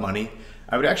have a lot of money,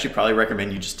 I would actually probably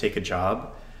recommend you just take a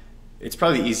job. It's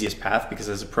probably the easiest path because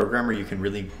as a programmer, you can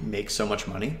really make so much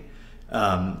money.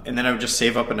 And then I would just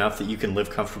save up enough that you can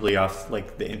live comfortably off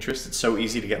like the interest. It's so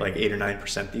easy to get like 8 or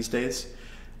 9% these days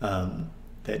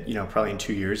that, you know, probably in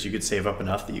 2 years you could save up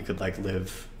enough that you could like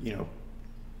live, you know,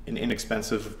 an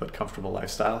inexpensive but comfortable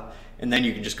lifestyle. And then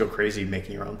you can just go crazy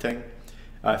making your own thing.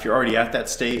 If you're already at that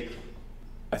state,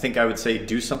 I think I would say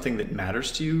do something that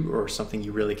matters to you or something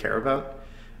you really care about.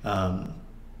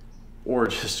 Or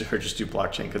just do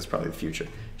blockchain because it's probably the future.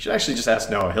 You should actually just ask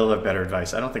Noah. He'll have better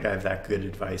advice. I don't think I have that good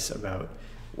advice about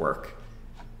work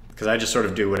because I just sort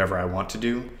of do whatever I want to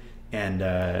do and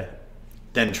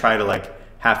then try to like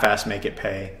half-ass make it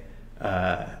pay.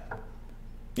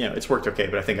 You know, it's worked okay,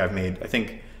 but I think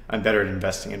I'm better at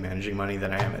investing and managing money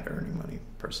than I am at earning money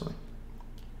personally.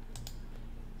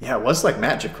 Yeah, it was like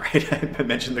magic, right? I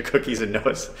mentioned the cookies and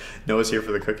Noah's here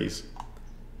for the cookies.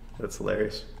 That's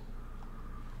hilarious.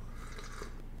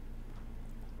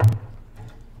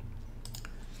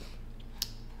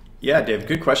 Yeah, Dave,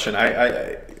 good question.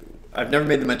 I've never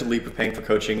made the mental leap of paying for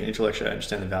coaching. Intellectually, I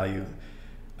understand the value.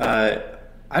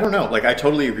 I don't know. Like, I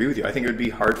totally agree with you. I think it would be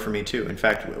hard for me too. In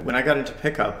fact, when I got into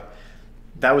pickup,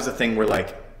 that was a thing where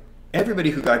like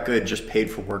everybody who got good just paid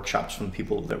for workshops from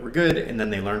people that were good, and then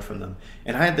they learned from them.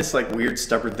 And I had this like weird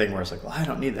stubborn thing where I was like, well, I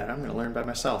don't need that. I'm going to learn by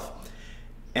myself.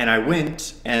 And I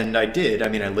went and I did. I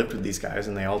mean, I lived with these guys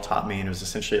and they all taught me, and it was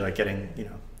essentially like getting, you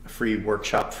know, a free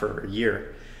workshop for a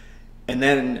year. And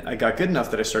then I got good enough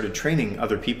that I started training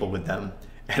other people with them,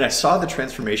 and I saw the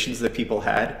transformations that people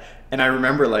had. And I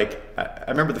remember I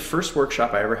remember the first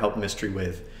workshop I ever helped Mystery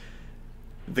with.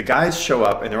 The guys show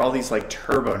up and they're all these like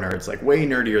turbo nerds, like way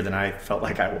nerdier than I felt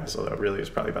like I was, although really it was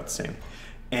probably about the same.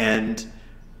 And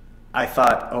I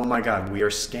thought, oh my God, we are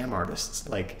scam artists.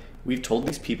 Like, we've told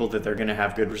these people that they're gonna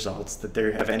have good results, that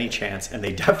they have any chance, and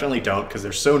they definitely don't because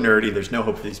they're so nerdy, there's no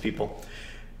hope for these people.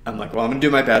 I'm like, well, I'm gonna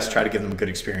do my best, try to give them a good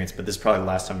experience, but this is probably the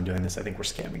last time I'm doing this. I think we're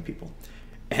scamming people.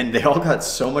 And they all got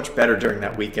so much better during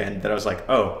that weekend that I was like,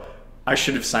 oh, I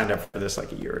should have signed up for this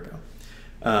like a year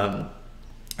ago.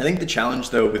 I think the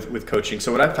challenge though with coaching,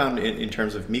 so what I found in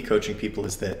terms of me coaching people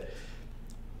is that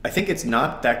I think it's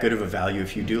not that good of a value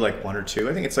if you do like 1 or 2.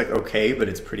 I think it's like okay, but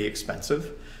it's pretty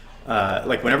expensive.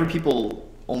 Like whenever people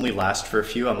only last for a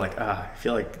few, I'm like, I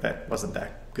feel like that wasn't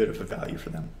that good of a value for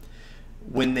them.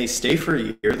 When they stay for a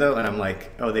year though, and I'm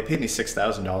like, oh, they paid me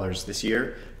 $6,000 this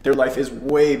year, their life is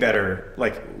way better,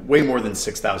 like way more than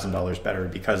 $6,000 better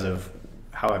because of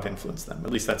how I've influenced them.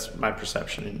 At least that's my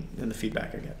perception and the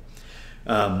feedback I get.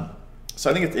 So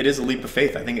I think it is a leap of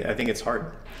faith. I think it's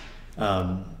hard.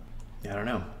 Yeah, I don't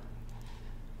know.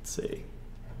 Let's see.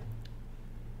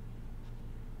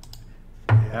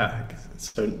 Yeah.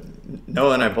 So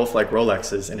Noah and I both like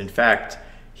Rolexes, and in fact,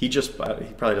 he just bought,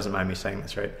 he probably doesn't mind me saying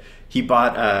this, right? He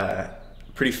bought a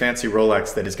pretty fancy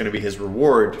Rolex that is going to be his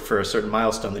reward for a certain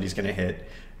milestone that he's going to hit.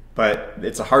 But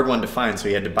it's a hard one to find, so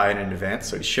he had to buy it in advance.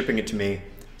 So he's shipping it to me.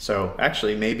 So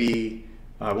actually, maybe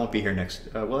I won't be here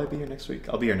next. Will I be here next week?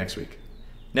 I'll be here next week.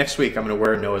 Next week, I'm going to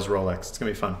wear Noah's Rolex. It's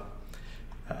going to be fun.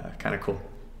 Kind of cool.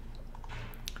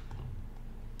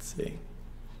 Let's see.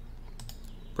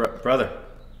 Brother,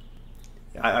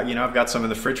 I've got some in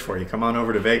the fridge for you. Come on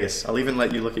over to Vegas. I'll even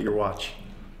let you look at your watch.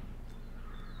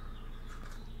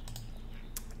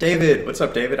 David, what's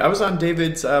up, David? I was on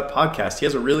David's podcast. He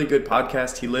has a really good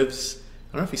podcast. He lives,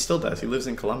 I don't know if he still does. He lives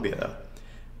in Colombia, though.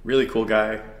 Really cool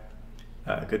guy.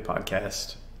 Good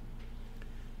podcast.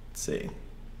 Let's see.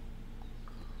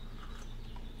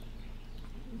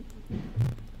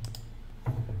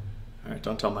 All right,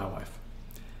 don't tell my wife.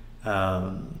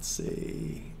 Let's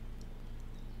see.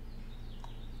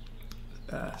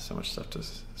 So much stuff to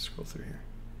scroll through here.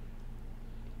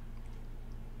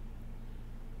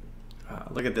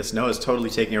 Look at this. Noah's totally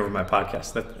taking over my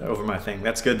podcast, over my thing.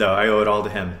 That's good, though. I owe it all to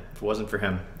him. If it wasn't for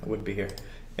him, I wouldn't be here.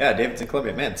 Yeah, David's in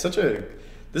Colombia. Man, this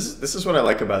is what I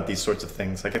like about these sorts of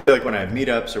things. Like, I feel like when I have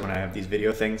meetups or when I have these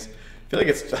video things, I feel like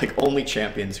it's like only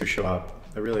champions who show up.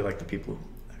 I really like the people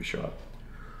who show up.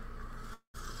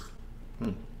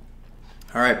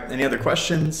 All right, any other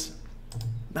questions?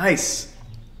 Nice.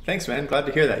 Thanks, man. Glad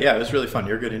to hear that. Yeah, it was really fun.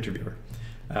 You're a good interviewer.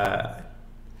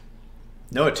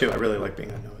 Noah, too. I really like being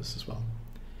on Noah's as well.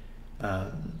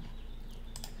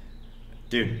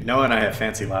 Dude, Noah and I have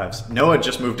fancy lives. Noah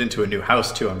just moved into a new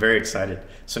house, too. I'm very excited.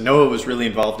 So Noah was really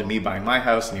involved in me buying my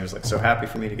house, and he was like so happy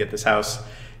for me to get this house.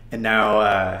 And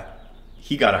now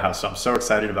he got a house, so I'm so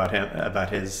excited about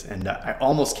his. And I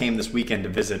almost came this weekend to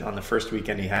visit on the first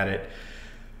weekend he had it.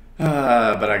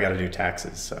 But I got to do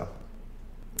taxes, so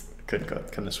I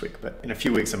couldn't come this week. But in a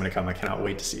few weeks, I'm going to come. I cannot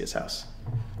wait to see his house.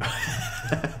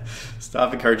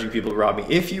 Stop encouraging people to rob me.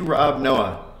 If you rob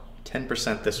Noah,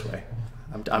 10% this way.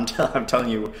 I'm telling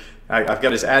you, I've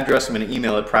got his address. I'm going to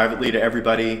email it privately to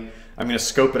everybody. I'm going to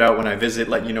scope it out when I visit,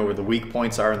 let you know where the weak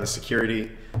points are in the security.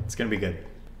 It's going to be good.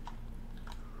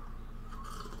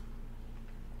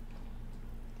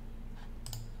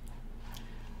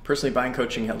 Personally, buying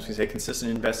coaching helps me stay consistent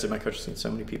and invested. My coach has seen so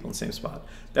many people in the same spot.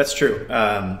 That's true.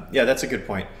 Yeah, that's a good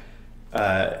point.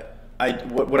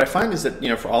 What I find is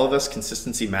that, for all of us,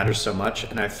 consistency matters so much.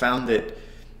 And I found that,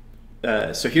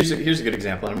 so here's a good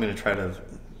example. And I'm going to try to,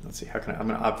 let's see, I'm going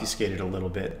to obfuscate it a little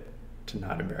bit to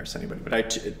not embarrass anybody.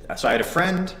 But so I had a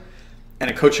friend and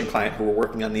a coaching client who were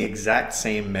working on the exact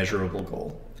same measurable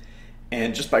goal.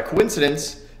 And just by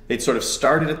coincidence, they'd sort of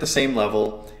started at the same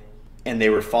level and they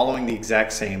were following the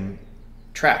exact same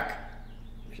track.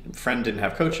 Friend didn't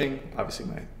have coaching. Obviously,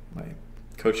 my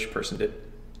coach person did.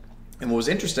 And what was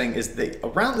interesting is they,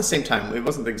 around the same time, it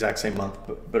wasn't the exact same month,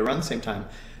 but around the same time,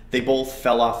 they both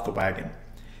fell off the wagon.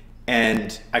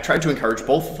 And I tried to encourage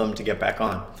both of them to get back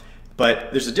on.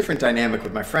 But there's a different dynamic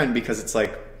with my friend because it's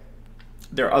like,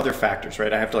 there are other factors,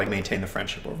 right? I have to like maintain the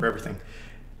friendship over everything.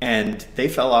 And they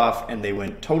fell off and they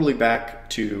went totally back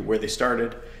to where they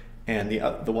started. And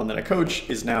the one that I coach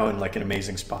is now in like an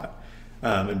amazing spot.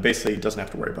 And basically doesn't have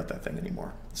to worry about that thing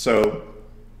anymore. So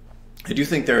I do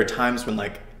think there are times when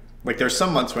like there's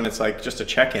some months when it's like just a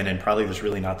check-in and probably there's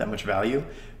really not that much value,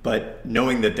 but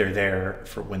knowing that they're there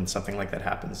for when something like that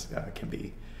happens can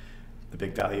be a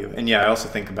big value. And yeah, I also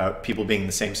think about people being in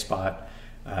the same spot.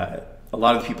 A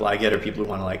lot of the people I get are people who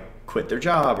want to like quit their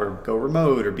job or go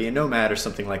remote or be a nomad or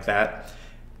something like that.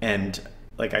 And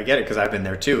like, I get it because I've been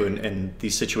there too. And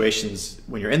these situations,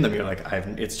 when you're in them, you're like,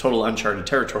 it's total uncharted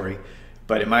territory.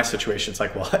 But in my situation, it's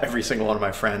like, well, every single one of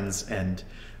my friends and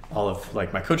all of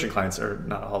like my coaching clients, or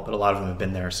not all, but a lot of them have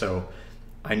been there. So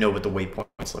I know what the weight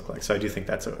points look like. So I do think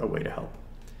that's a way to help.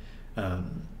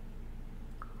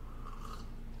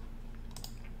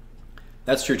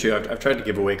 That's true too. I've tried to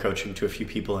give away coaching to a few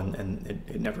people and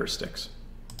it never sticks.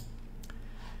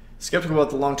 Skeptical about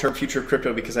the long-term future of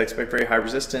crypto because I expect very high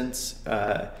resistance.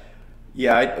 Definitely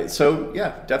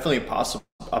a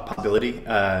possibility.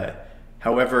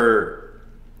 However,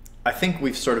 I think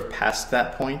we've sort of passed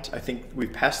that point. I think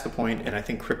we've passed the point, and I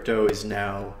think crypto is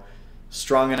now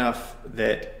strong enough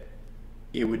that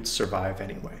it would survive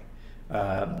anyway.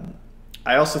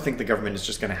 I also think the government is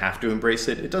just going to have to embrace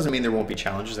it. It doesn't mean there won't be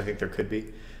challenges. I think there could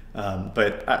be.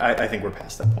 But I think we're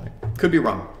past that point. Could be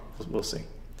wrong. We'll see.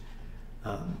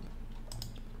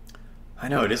 I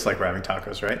know it is like grabbing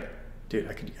tacos, right? Dude,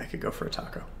 I could go for a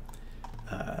taco.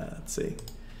 Let's see.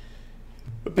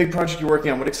 What big project you're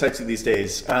working on? What excites you these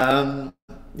days? Yeah,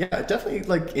 definitely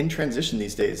like in transition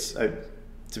these days.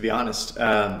 to be honest.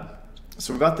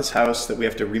 So we bought this house that we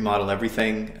have to remodel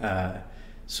everything.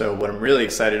 So what I'm really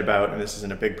excited about, and this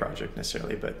isn't a big project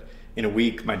necessarily, but in a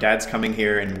week, my dad's coming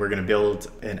here and we're going to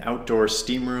build an outdoor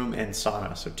steam room and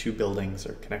sauna. So 2 buildings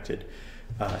are connected.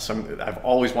 I've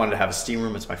always wanted to have a steam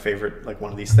room. It's my favorite, like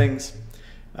one of these things.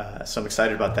 So I'm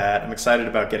excited about that. I'm excited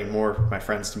about getting more of my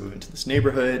friends to move into this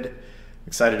neighborhood. I'm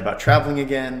excited about traveling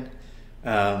again.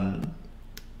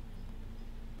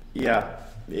 Yeah,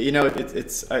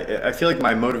 I feel like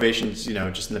my motivations,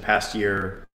 just in the past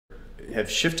year have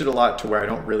shifted a lot to where I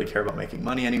don't really care about making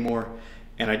money anymore.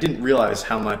 And I didn't realize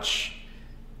how much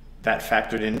that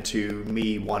factored into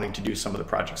me wanting to do some of the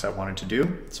projects I wanted to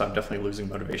do. So I'm definitely losing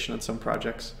motivation on some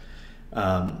projects.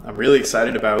 I'm really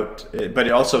excited about it, but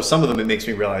some of them, it makes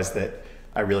me realize that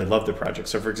I really love the project.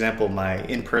 So for example, my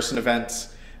in-person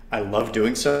events, I love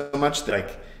doing so much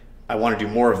that I want to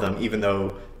do more of them, even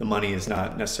though the money is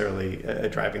not necessarily a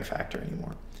driving factor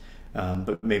anymore.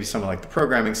 But maybe some of like the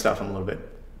programming stuff I'm a little bit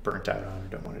burnt out on or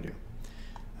don't want to do.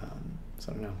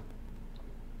 So I don't know.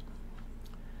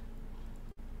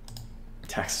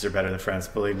 Taxes are better than friends.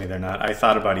 Believe me, they're not. I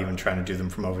thought about even trying to do them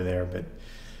from over there, but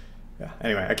yeah.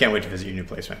 Anyway, I can't wait to visit your new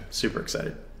place, man. Super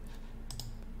excited.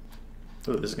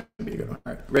 Oh, this is going to be a good one.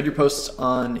 All right. Read your posts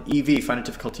on EV. Find it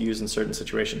difficult to use in certain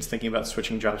situations. Thinking about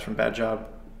switching jobs from bad job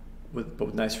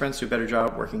with nice friends to a better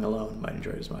job. Working alone. Might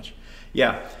enjoy it as much.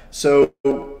 Yeah. So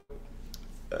so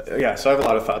I have a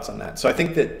lot of thoughts on that. So I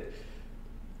think that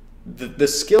the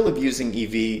skill of using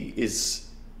EV is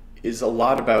a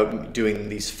lot about doing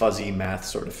these fuzzy math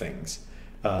sort of things,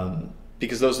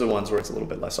 because those are the ones where it's a little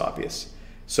bit less obvious.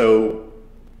 So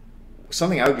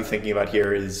something I would be thinking about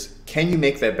here is, can you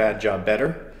make that bad job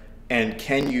better? And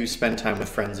can you spend time with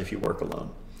friends if you work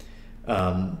alone?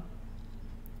 And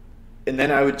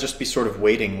then I would just be sort of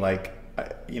waiting, like,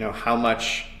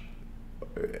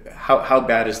 how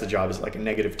bad is the job? Is it like a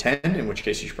 -10, in which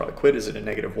case you should probably quit? Is it a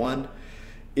 -1?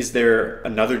 Is there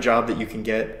another job that you can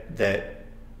get that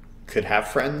could have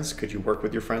friends? Could you work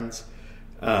with your friends?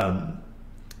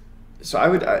 So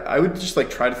I would just like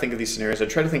try to think of these scenarios. I'd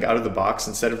try to think out of the box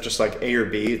instead of just like A or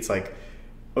B. It's like,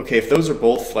 okay, if those are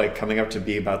both like coming up to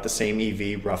be about the same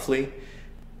EV roughly,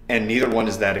 and neither one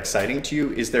is that exciting to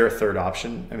you, is there a third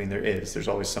option? I mean, there's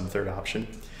always some third option.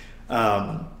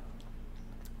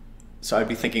 So I'd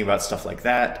be thinking about stuff like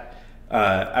that.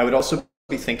 I would also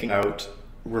be thinking about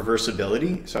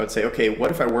reversibility. So I would say, okay,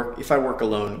 what if I work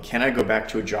alone, can I go back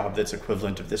to a job that's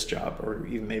equivalent of this job, or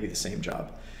even maybe the same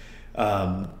job?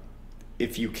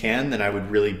 If you can, then I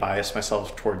would really bias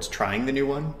myself towards trying the new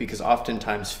one, because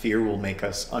oftentimes fear will make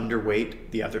us underweight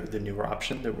the newer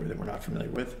option that we're not familiar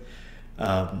with.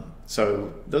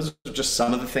 So those are just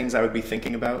some of the things I would be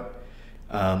thinking about.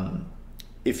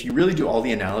 If you really do all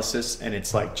the analysis and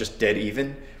it's like just dead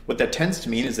even, what that tends to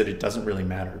mean is that it doesn't really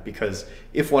matter, because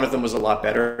if one of them was a lot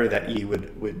better, that E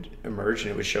would emerge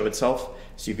and it would show itself.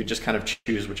 So you could just kind of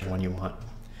choose which one you want.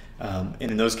 And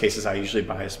in those cases, I usually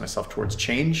bias myself towards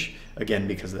change, again,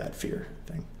 because of that fear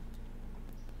thing.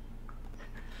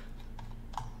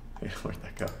 Where'd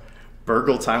that go?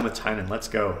 Burgle time with Tynan. Let's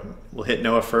go. We'll hit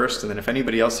Noah first, and then if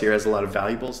anybody else here has a lot of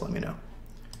valuables, let me know.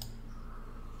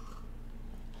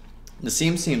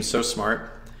 Nassim seems so smart,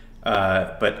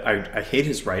 but I hate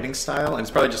his writing style, and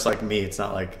it's probably just like me. It's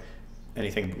not like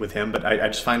anything with him, but I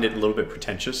just find it a little bit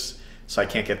pretentious, so I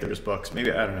can't get through his books.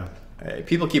 Maybe, I don't know.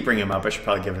 People keep bringing him up. I should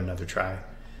probably give it another try.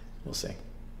 We'll see.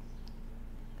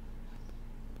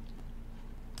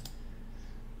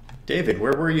 David,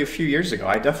 where were you a few years ago?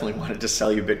 I definitely wanted to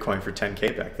sell you Bitcoin for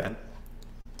 10K back then.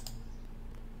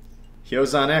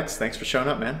 Hyozon X, thanks for showing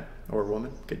up, man. Or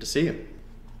woman. Good to see you.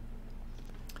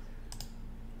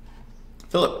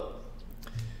 Philip.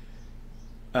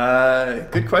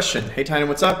 Good question. Hey, Tynan,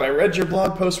 what's up? I read your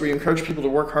blog post where you encourage people to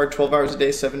work hard 12 hours a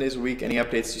day, 7 days a week. Any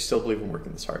updates? Do you still believe in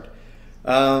working this hard?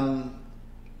 So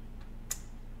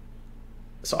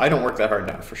I don't work that hard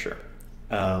now, for sure.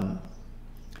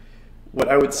 What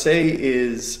I would say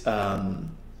is I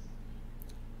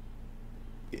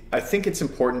think it's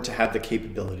important to have the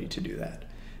capability to do that.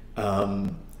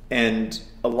 And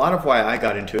a lot of why I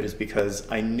got into it is because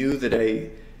I knew that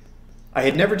I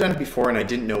had never done it before, and I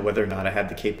didn't know whether or not I had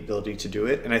the capability to do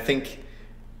it. And I think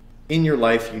in your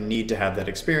life, you need to have that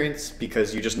experience,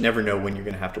 because you just never know when you're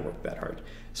going to have to work that hard.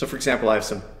 So for example, I have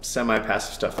some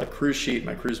semi-passive stuff like Cruise Sheet,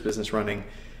 my cruise business running.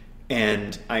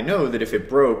 And I know that if it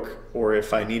broke, or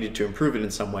if I needed to improve it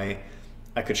in some way,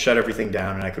 I could shut everything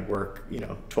down and I could work,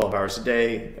 12 hours a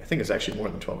day. I think it was actually more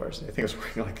than 12 hours a day. I think I was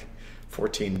working like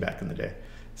 14 back in the day,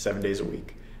 7 days a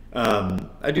week.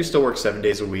 I do still work 7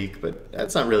 days a week, but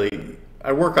that's not really,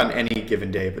 I work on any given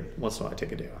day, but once in a while I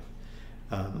take a day off.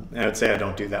 And I would say I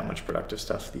don't do that much productive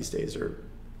stuff these days or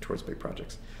towards big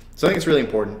projects. So I think it's really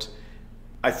important.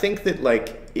 I think that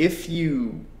like if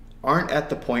you aren't at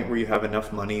the point where you have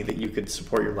enough money that you could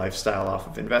support your lifestyle off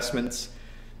of investments,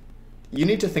 you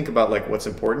need to think about like what's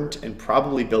important, and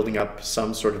probably building up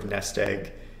some sort of nest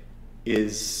egg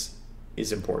is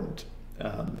important.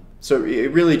 So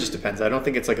it really just depends. I don't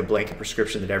think it's like a blanket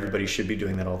prescription that everybody should be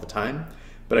doing that all the time,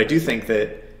 but I do think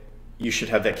that you should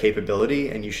have that capability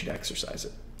and you should exercise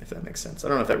it, if that makes sense. I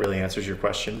don't know if that really answers your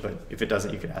question, but if it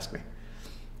doesn't, you could ask me.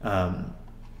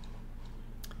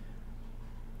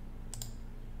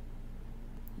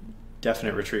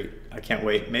 Definite retreat. I can't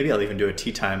wait. Maybe I'll even do a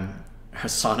tea time, a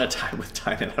sauna time with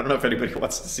Tynan. I don't know if anybody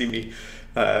wants to see me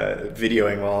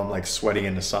videoing while I'm like sweating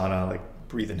in the sauna, like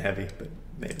breathing heavy, but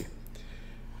maybe.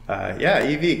 Yeah,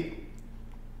 EV.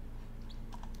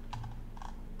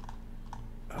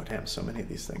 Oh damn, so many of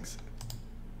these things.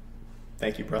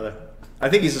 Thank you, brother. I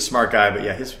think he's a smart guy, but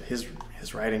yeah,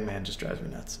 his writing, man, just drives me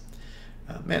nuts.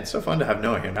 Man, it's so fun to have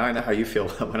Noah here. Now I know how you feel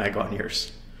when I go on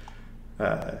yours.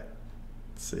 Let's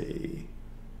see.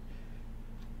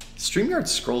 StreamYard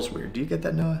scrolls weird. Do you get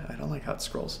that, Noah? I don't like how it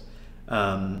scrolls.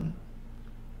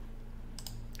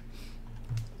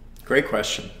 Great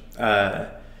question.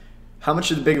 How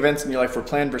much of the big events in your life were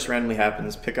planned versus randomly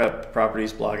happens? Pick up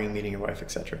properties, blogging, meeting your wife,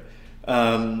 etc.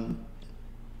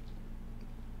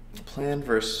 Planned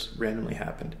versus randomly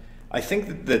happened. I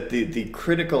think that the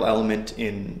critical element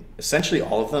in essentially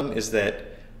all of them is that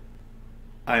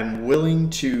I'm willing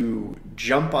to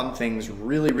jump on things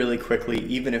really, really quickly,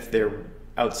 even if they're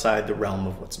outside the realm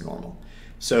of what's normal.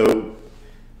 So,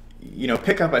 you know,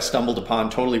 Pickup I stumbled upon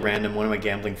totally random. One of my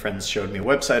gambling friends showed me a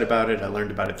website about it. I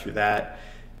learned about it through that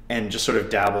and just sort of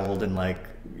dabbled and like,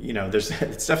 you know, it's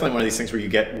definitely one of these things where you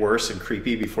get worse and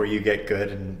creepy before you get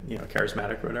good and, you know,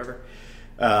 charismatic or whatever.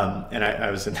 And I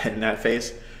was in that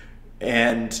phase.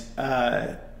 And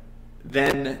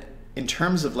then in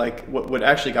terms of like what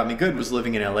actually got me good was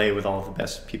living in LA with all of the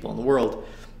best people in the world.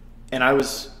 And I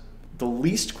was the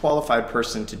least qualified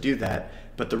person to do that.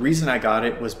 But the reason I got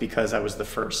it was because I was the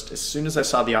first. As soon as I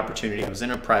saw the opportunity, I was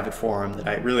in a private forum that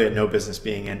I really had no business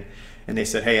being in. And they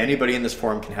said, hey, anybody in this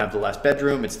forum can have the last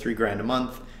bedroom. It's $3,000 a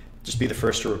month. Just be the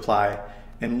first to reply.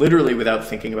 And literally without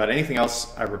thinking about anything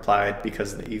else, I replied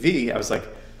because of the EV. I was like,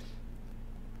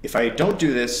 if I don't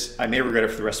do this, I may regret it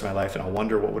for the rest of my life, and I'll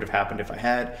wonder what would have happened if I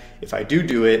had. If I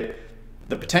do it,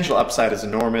 the potential upside is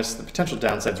enormous. The potential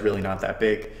downside is really not that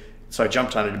big. So I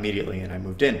jumped on it immediately and I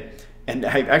moved in. And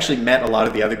I actually met a lot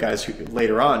of the other guys who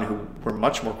later on who were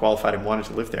much more qualified and wanted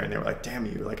to live there. And they were like, damn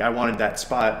you, like I wanted that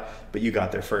spot, but you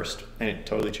got there first. And it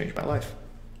totally changed my life.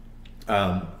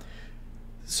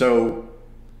 So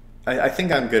I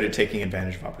think I'm good at taking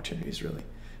advantage of opportunities, really.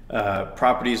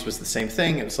 Properties was the same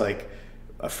thing. It was like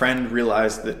a friend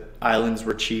realized that islands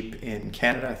were cheap in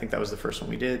Canada. I think that was the first one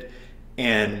we did.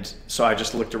 And so I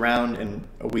just looked around and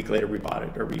a week later we bought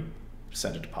it, or we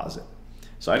sent a deposit.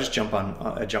 So I just jump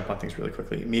on things really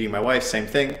quickly. Meeting my wife, same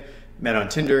thing. Met on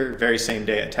Tinder, very same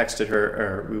day I texted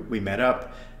her, or we met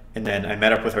up. And then I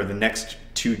met up with her the next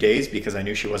 2 days because I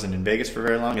knew she wasn't in Vegas for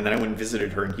very long. And then I went and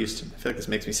visited her in Houston. I feel like this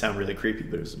makes me sound really creepy,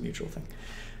 but it was a mutual thing.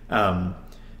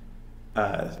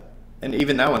 And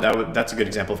even that one, that's a good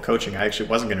example of coaching. I actually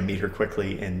wasn't going to meet her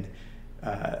quickly and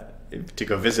to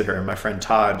go visit her. And my friend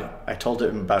Todd, I told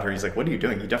him about her. He's like, what are you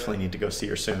doing? You definitely need to go see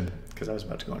her soon, because I was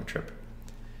about to go on a trip.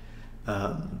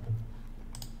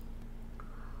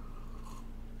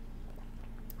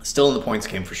 Still in the points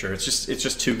game for sure. It's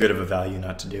just too good of a value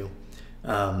not to do.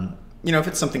 You know, if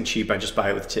it's something cheap, I just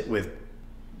buy it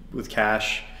with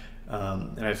cash,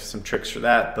 and I have some tricks for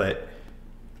that. But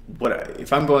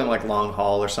if I'm going like long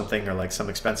haul or something, or like some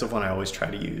expensive one, I always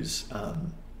try to use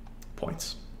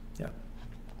points. Yeah.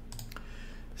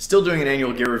 Still doing an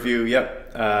annual gear review.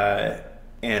 Yep.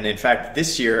 And in fact,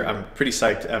 this year I'm pretty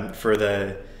psyched for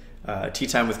the tea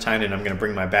time with Tynan. I'm going to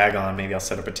bring my bag on. Maybe I'll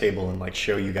set up a table and like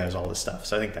show you guys all this stuff.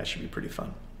 So I think that should be pretty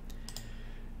fun.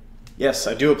 Yes,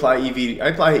 I do apply EV. I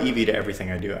apply EV to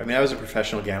everything I do. I mean, I was a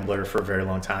professional gambler for a very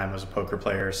long time. I was a poker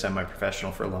player,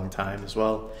 semi-professional for a long time as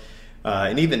well.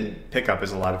 And even Pickup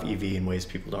is a lot of EV in ways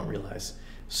people don't realize.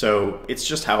 So it's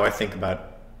just how I think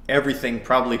about everything,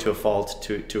 probably to a fault,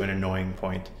 to an annoying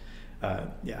point.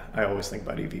 Yeah, I always think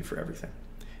about EV for everything.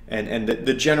 And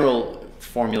the general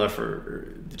formula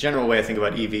the general way I think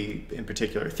about EV, in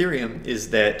particular Ethereum, is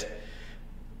that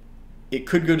it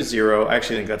could go to zero. I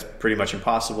actually think that's pretty much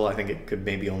impossible. I think it could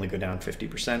maybe only go down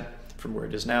 50% from where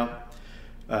it is now.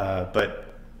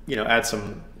 But, you know,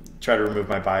 try to remove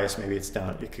my bias. Maybe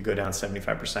it could go down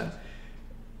 75%.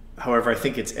 However, I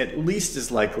think it's at least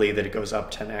as likely that it goes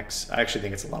up 10x. I actually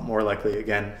think it's a lot more likely,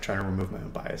 again, trying to remove my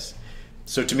own bias.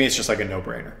 So to me, it's just like a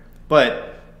no-brainer.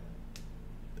 But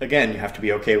again, you have to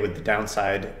be okay with the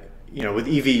downside. You know, with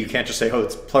EV, you can't just say, oh,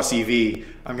 it's plus EV,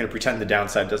 I'm going to pretend the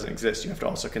downside doesn't exist. You have to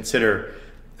also consider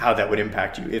how that would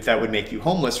impact you. If that would make you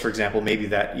homeless, for example, maybe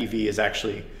that EV is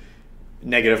actually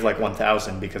negative like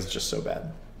 1,000 because it's just so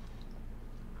bad.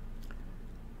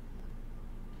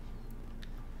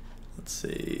 Let's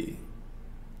see.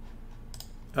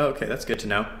 Oh, okay, that's good to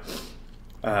know.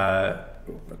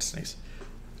 Let's sneeze.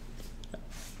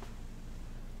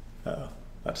 Uh-oh,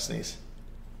 about to sneeze.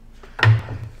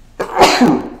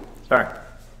 Sorry.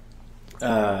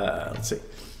 Let's see.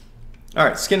 All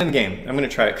right, skin in the game. I'm going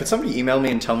to try it. Could somebody email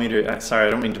me and tell me to... sorry, I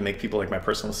don't mean to make people like my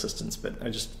personal assistants, but I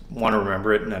just want to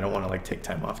remember it, and I don't want to like take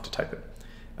time off to type it.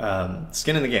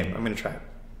 Skin in the game. I'm going to try it.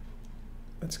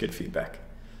 That's good feedback.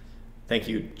 Thank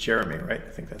you, Jeremy, right? I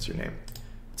think that's your name.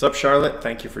 What's up, Charlotte?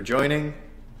 Thank you for joining.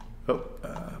 Oh,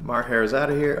 Marhair is out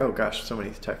of here. Oh, gosh, so many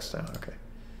texts now. Okay.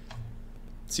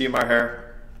 See you,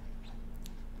 Marhair.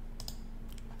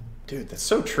 Dude, that's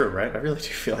so true, right? I really do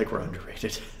feel like we're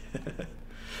underrated.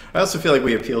 I also feel like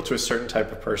we appeal to a certain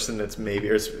type of person that's maybe,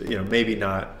 or, you know, maybe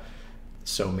not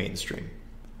so mainstream.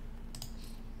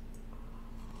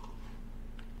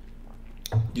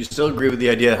 Do you still agree with the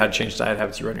idea of how to change diet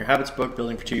habits? You run your habits book,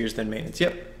 building for 2 years, then maintenance.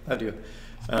 Yep, I do.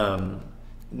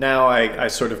 Now I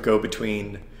sort of go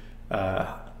between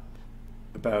about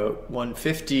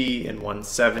 150 and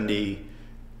 170.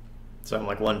 So I'm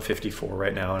like 154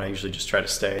 right now, and I usually just try to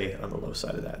stay on the low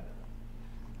side of that.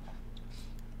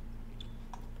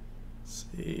 Let's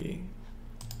see.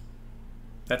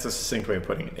 That's a succinct way of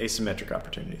putting it. Asymmetric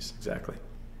opportunities, exactly.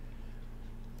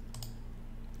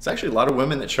 It's actually a lot of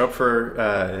women that show up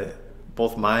for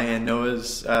both my and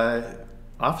Noah's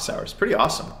office hours. Pretty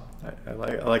awesome. I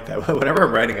like that. Whenever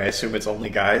I'm writing, I assume it's only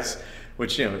guys,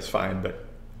 which, you know, is fine, but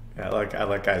I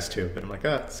like guys too. But I'm like,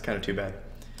 oh, it's kind of too bad.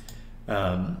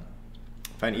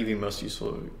 Find EV most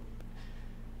useful.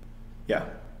 Yeah,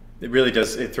 it really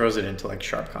does. It throws it into like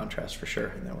sharp contrast for sure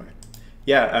in that way.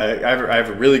 Yeah, I have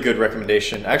a really good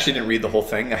recommendation. I actually didn't read the whole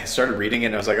thing. I started reading it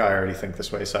and I was like, oh, I already think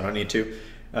this way, so I don't need to.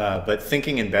 But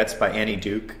Thinking in Bets by Annie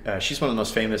Duke. She's one of the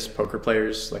most famous poker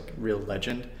players, like real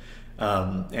legend.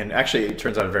 And actually, it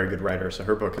turns out a very good writer, so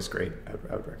her book is great. I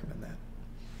would recommend that.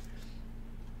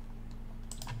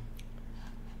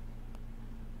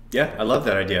 Yeah, I love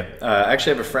that idea. I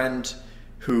actually have a friend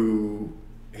who,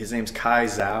 his name's Kai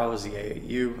Zhao,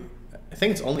 Z-A-U. I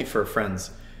think it's only for friends,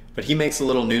 but he makes a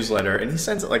little newsletter and he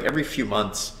sends it like every few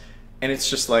months. And it's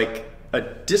just like a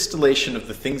distillation of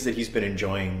the things that he's been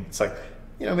enjoying. It's like,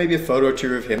 you know, maybe a photo or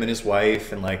two of him and his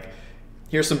wife, and like,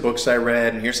 here's some books I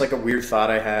read, and here's like a weird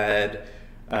thought I had.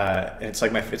 And it's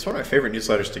like it's one of my favorite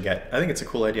newsletters to get. I think it's a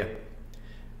cool idea.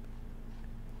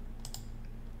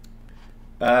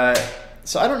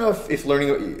 So I don't know if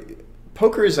learning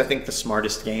poker is, I think, the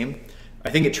smartest game. I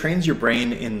think it trains your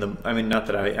brain in the, I mean, not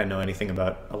that I know anything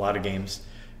about a lot of games,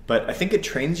 but I think it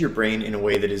trains your brain in a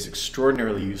way that is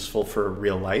extraordinarily useful for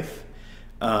real life.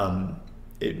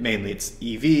 Mainly it's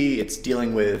EV, it's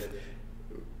dealing with,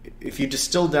 if you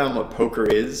distill down what poker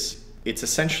is, it's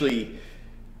essentially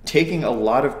taking a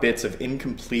lot of bits of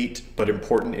incomplete but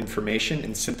important information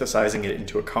and synthesizing it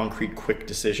into a concrete, quick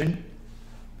decision,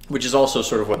 which is also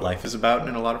sort of what life is about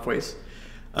in a lot of ways.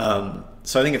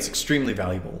 So I think it's extremely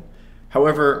valuable.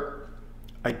 However,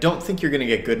 I don't think you're going to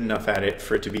get good enough at it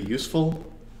for it to be useful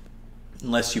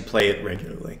unless you play it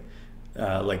regularly,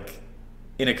 like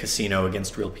in a casino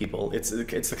against real people. It's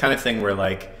the kind of thing where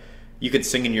like you could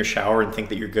sing in your shower and think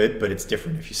that you're good, but it's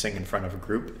different if you sing in front of a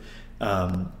group.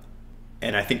 And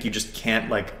I think you just can't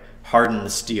like harden the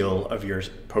steel of your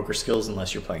poker skills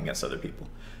unless you're playing against other people.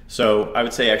 So I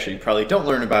would say actually probably don't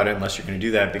learn about it unless you're going to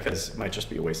do that, because it might just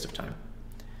be a waste of time.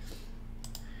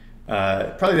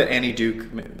 Probably that Annie Duke,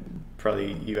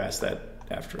 probably you asked that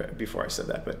before I said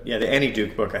that, but yeah, the Annie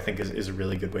Duke book I think is a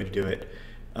really good way to do it.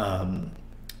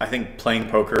 I think playing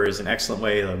poker is an excellent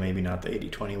way, though maybe not the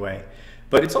 80-20 way,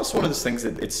 but it's also one of those things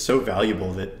that it's so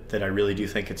valuable that I really do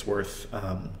think it's worth,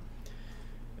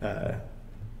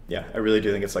 yeah, I really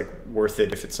do think it's like worth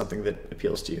it if it's something that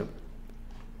appeals to you.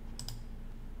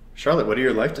 Charlotte, what are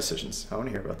your life decisions? I want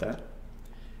to hear about that.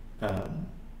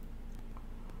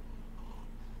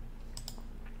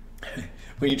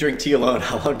 When you drink tea alone,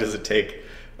 how long does it take?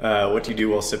 What do you do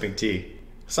while sipping tea?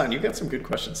 Hassan, you've got some good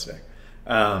questions today.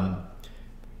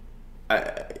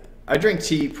 I drink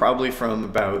tea probably from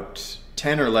about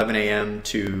 10 or 11 a.m.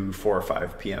 to 4 or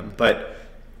 5 p.m. But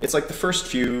it's like the first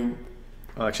few,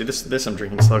 well, actually this I'm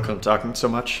drinking slow because I'm talking so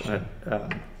much.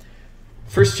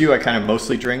 First few I kind of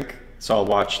mostly drink, so I'll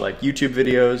watch like YouTube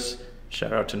videos.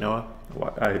 Shout out to Noah.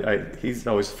 He's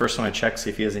always the first one I check, see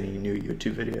if he has any new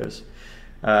YouTube videos.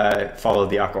 Follow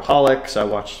the alcoholic, so I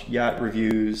watch yacht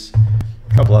reviews,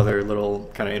 a couple other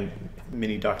little kind of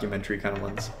mini documentary kind of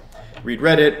ones. Read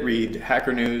Reddit, read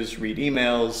Hacker News, read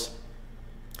emails,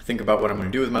 think about what I'm going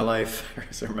to do with my life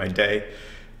or my day.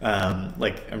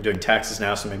 Like I'm doing taxes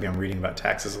now, so maybe I'm reading about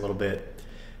taxes a little bit.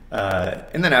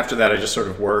 And then after that, I just sort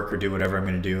of work or do whatever I'm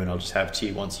going to do, and I'll just have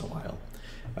tea once in a while.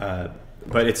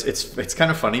 But it's kind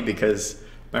of funny because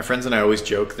my friends and I always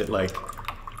joke that like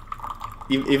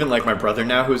even like my brother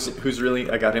now, who's really,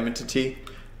 I got him into tea.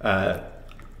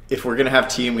 If we're gonna have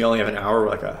tea and we only have an hour, we're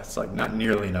like, it's like not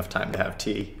nearly enough time to have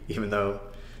tea, even though,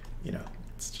 you know,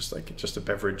 it's just a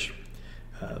beverage.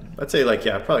 I'd say like,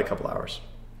 yeah, probably a couple hours.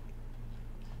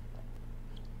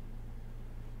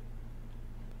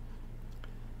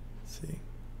 Let's see.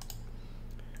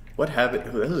 What habit?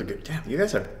 Oh, that was a good. Damn, you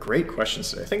guys have great questions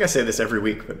today. I think I say this every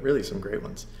week, but really some great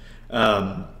ones.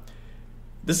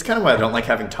 This is kind of why I don't like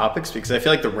having topics, because I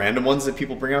feel like the random ones that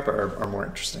people bring up are more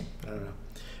interesting. I don't know.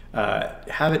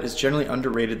 Habit is generally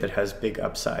underrated that has big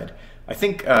upside. I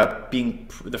think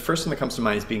the first one that comes to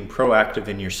mind is being proactive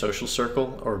in your social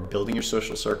circle or building your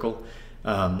social circle.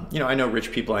 You know, I know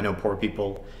rich people, I know poor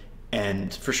people,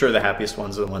 and for sure the happiest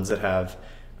ones are the ones that have,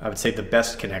 I would say, the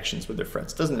best connections with their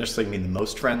friends. Doesn't necessarily mean the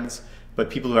most friends, but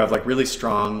people who have like really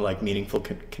strong, like meaningful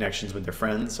connections with their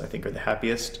friends, I think are the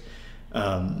happiest.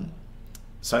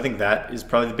 So I think that is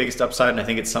probably the biggest upside, and I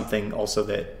think it's something also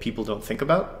that people don't think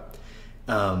about.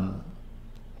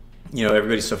 You know,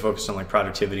 everybody's so focused on like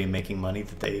productivity and making money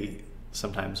that they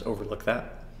sometimes overlook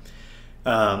that.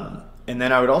 And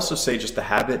then I would also say just the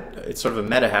habit, it's sort of a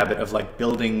meta habit of like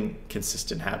building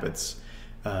consistent habits.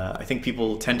 I think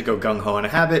people tend to go gung-ho on a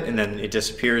habit and then it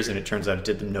disappears and it turns out it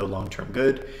did them no long-term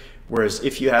good. Whereas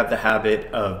if you have the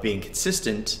habit of being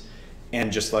consistent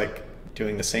and just like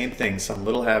doing the same thing, some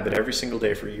little habit every single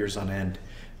day for years on end,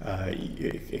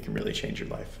 it can really change your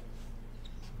life.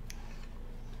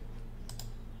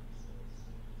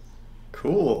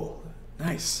 Cool.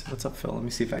 Nice. What's up, Phil? Let me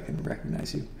see if I can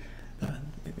recognize you.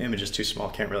 The image is too small.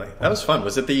 Can't really. That was fun.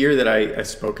 Was it the year that I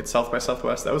spoke at South by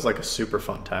Southwest? That was like a super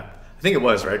fun time. I think it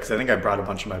was, right? Because I think I brought a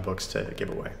bunch of my books to give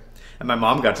away. And my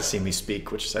mom got to see me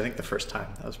speak, which is, I think, the first time.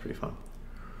 That was pretty fun.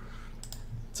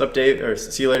 What's up, Dave? Or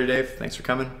see you later, Dave. Thanks for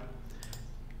coming.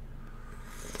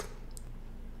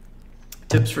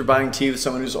 Tips for buying tea with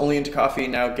someone who's only into coffee,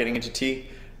 now getting into tea.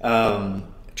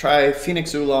 Try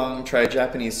Phoenix Oolong, try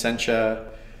Japanese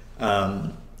Sencha.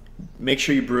 Make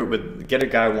sure you brew it with, get a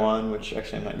Gaiwan, which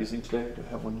actually I'm not using today. Do I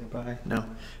have one nearby? No.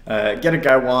 Get a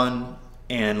Gaiwan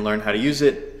and learn how to use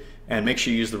it, and make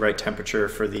sure you use the right temperature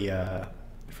for the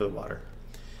water.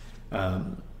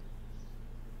 And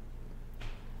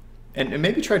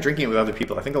maybe try drinking it with other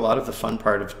people. I think a lot of the fun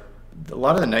part of, a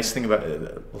lot of the nice thing about,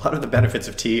 a lot of the benefits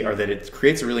of tea are that it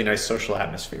creates a really nice social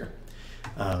atmosphere.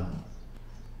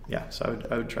 Yeah, so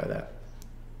I would try that.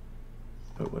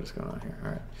 Oh, what is going on here? All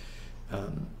right.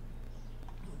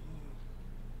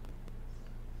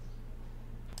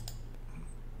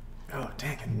 Oh,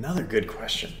 dang, another good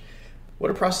question. What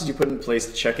are processes you put in place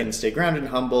to check in and stay grounded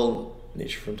and humble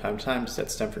nature from time to time? Does that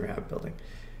stem from your habit building?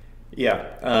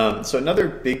 Yeah, so another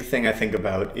big thing I think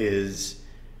about is,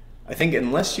 I think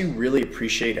unless you really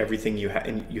appreciate everything you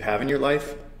have in your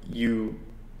life,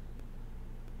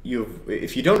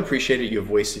 if you don't appreciate it, you have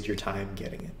wasted your time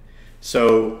getting it.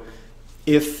 So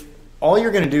if all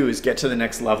you're going to do is get to the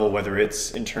next level, whether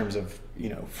it's in terms of, you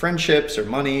know, friendships or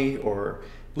money or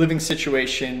living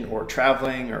situation or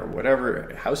traveling or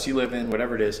whatever house you live in,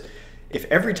 whatever it is, if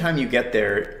every time you get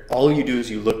there, all you do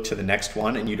is you look to the next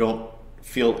one and you don't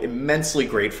feel immensely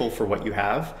grateful for what you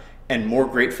have and more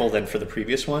grateful than for the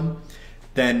previous one,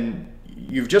 then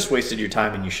you've just wasted your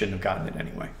time and you shouldn't have gotten it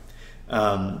anyway.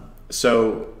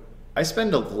 So I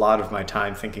spend a lot of my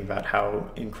time thinking about how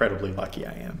incredibly lucky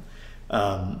I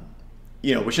am.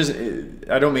 You know, which is,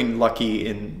 I don't mean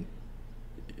lucky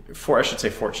I should say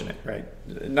fortunate, right?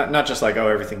 Not just like, oh,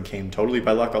 everything came totally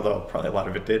by luck, although probably a lot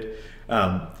of it did.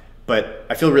 But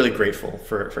I feel really grateful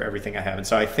for everything I have. And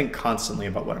so I think constantly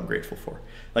about what I'm grateful for.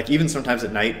 Like even sometimes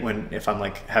at night if I'm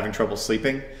like having trouble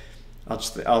sleeping,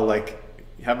 I'll like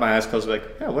have my eyes closed and be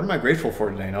like, yeah, what am I grateful for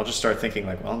today? And I'll just start thinking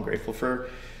like, well, I'm grateful for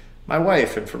my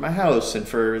wife and for my house and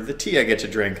for the tea I get to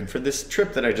drink and for this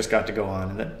trip that I just got to go on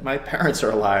and that my parents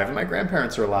are alive and my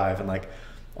grandparents are alive and like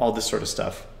all this sort of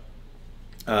stuff.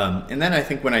 And then I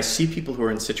think when I see people who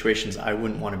are in situations I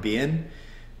wouldn't want to be in,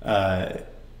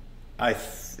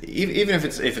 even if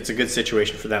it's a good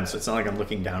situation for them, so it's not like I'm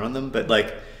looking down on them, but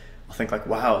like I'll think like,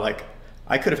 wow, like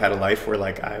I could have had a life where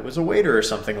like I was a waiter or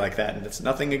something like that, and it's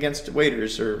nothing against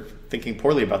waiters or thinking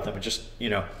poorly about them. It just,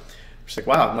 just like,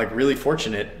 wow, I'm like really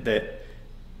fortunate that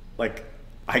like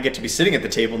I get to be sitting at the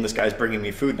table and this guy's bringing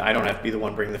me food and I don't have to be the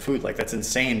one bringing the food. Like that's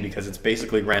insane because it's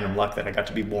basically random luck that I got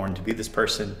to be born to be this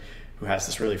person who has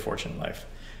this really fortunate life.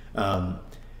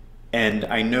 And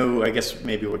I know, I guess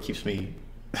maybe what keeps me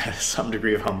some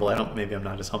degree of humble, maybe I'm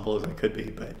not as humble as I could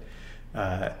be, but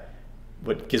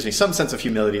what gives me some sense of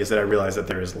humility is that I realize that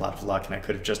there is a lot of luck and I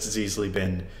could have just as easily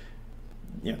been,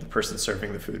 the person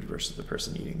serving the food versus the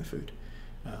person eating the food.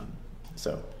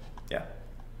 So, yeah.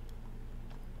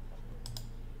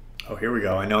 Oh, here we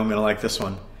go. I know I'm going to like this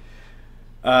one.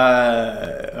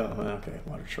 Okay,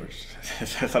 water shortage. I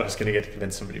thought I was going to get to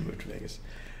convince somebody to move to Vegas.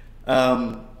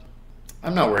 I'm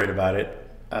not worried about it.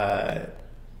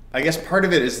 I guess part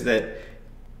of it is that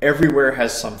everywhere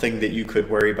has something that you could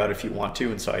worry about if you want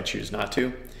to, and so I choose not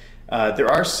to. There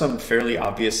are some fairly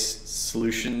obvious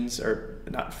solutions, or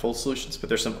not full solutions, but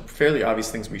there's some fairly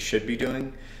obvious things we should be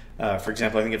doing. For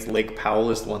example, I think it's Lake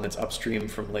Powell is the one that's upstream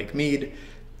from Lake Mead.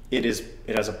 It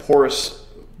has a porous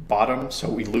bottom, so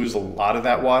we lose a lot of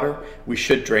that water. We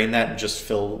should drain that and just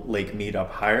fill Lake Mead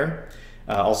up higher.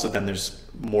 Also, then there's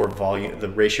more volume. The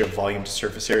ratio of volume to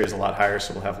surface area is a lot higher,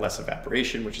 so we'll have less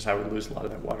evaporation, which is how we lose a lot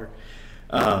of that water.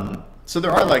 So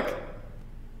there are like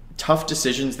tough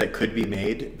decisions that could be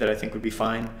made that I think would be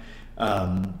fine.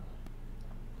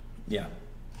 Yeah.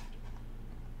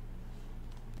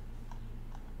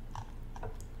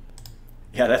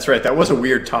 Yeah, that's right. That was a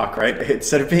weird talk, right?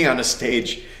 Instead of being on a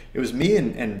stage, it was me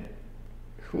and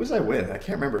who was I with? I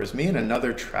can't remember. It was me and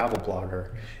another travel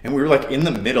blogger. And we were like in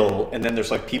the middle, and then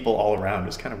there's like people all around. It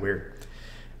was kind of weird.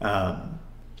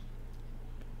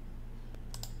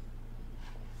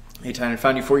 Hey, Tynan, I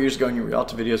found you 4 years ago in your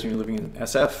Rialto videos when you were living in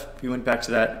SF. If you went back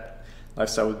to that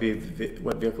lifestyle, what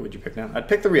vehicle would you pick now? I'd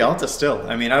pick the Rialto still.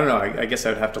 I mean, I don't know. I guess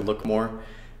I would have to look more.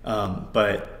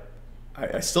 But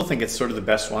I still think it's sort of the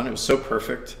best one. It was so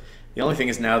perfect. The only thing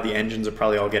is now the engines are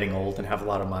probably all getting old and have a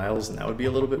lot of miles, and that would be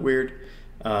a little bit weird.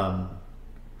 A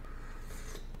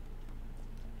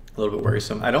little bit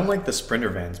worrisome. I don't like the Sprinter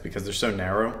vans because they're so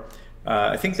narrow.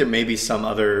 I think there may be some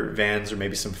other vans or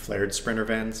maybe some flared Sprinter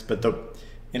vans, but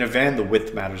in a van, the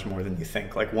width matters more than you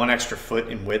think. Like 1 extra foot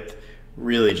in width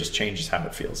really just changes how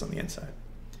it feels on the inside.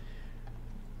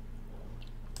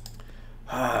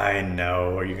 I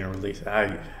know. Are you going to release it?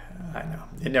 I know.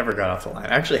 It never got off the line.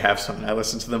 I actually have some and I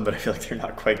listen to them, but I feel like they're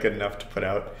not quite good enough to put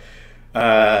out.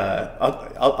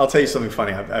 I'll tell you something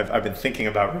funny I've been thinking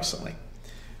about recently.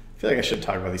 I feel like I shouldn't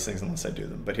talk about these things unless I do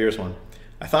them, but here's one.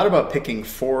 I thought about picking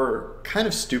 4 kind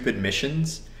of stupid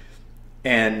missions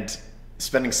and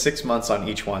spending 6 months on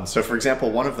each one. So for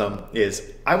example, one of them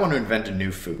is I want to invent a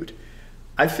new food.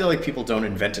 I feel like people don't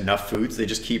invent enough foods. They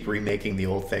just keep remaking the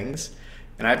old things.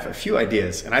 And I have a few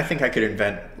ideas, and I think I could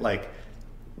invent, like,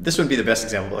 this would be the best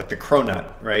example, but like the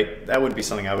cronut, right? That would be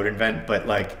something I would invent, but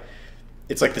like,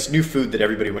 it's like this new food that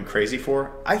everybody went crazy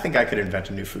for. I think I could invent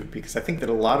a new food because I think that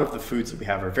a lot of the foods that we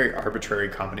have are very arbitrary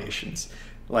combinations.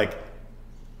 Like,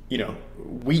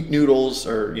 wheat noodles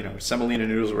or, semolina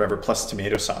noodles or whatever, plus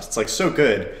tomato sauce. It's like so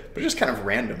good, but it's just kind of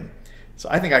random. So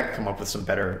I think I could come up with some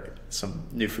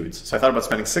new foods. So I thought about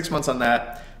spending 6 months on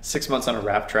that, 6 months on a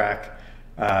rap track.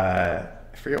 I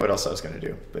forget what else I was going to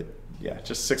do, but yeah,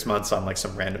 just 6 months on like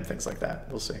some random things like that.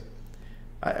 We'll see.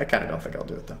 I kind of don't think I'll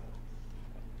do it though.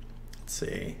 Let's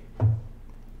see.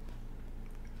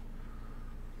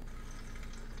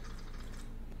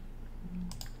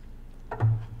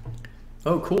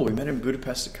 Oh, cool. We met in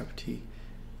Budapest, a cup of tea.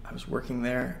 I was working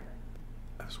there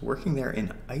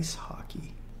in ice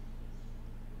hockey.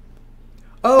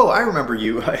 Oh, I remember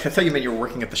you. I thought you meant you were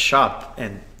working at the shop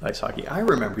in ice hockey. I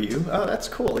remember you. Oh, that's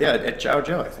cool. Yeah, at Jiao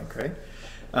Zhou, I think, right?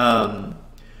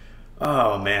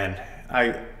 Oh man,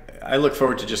 I look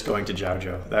forward to just going to Jiao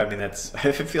Zhou. I mean, I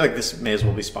feel like this may as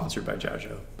well be sponsored by Jiao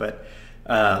Zhou. But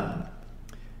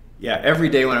yeah, every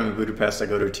day when I'm in Budapest, I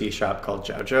go to a tea shop called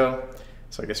Jiao Zhou.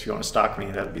 So I guess if you want to stalk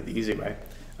me, that'd be the easy way.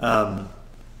 I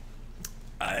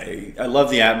love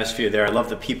the atmosphere there. I love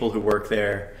the people who work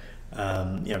there.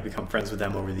 I've become friends with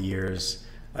them over the years.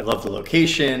 I love the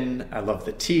location. I love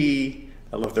the tea.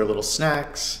 I love their little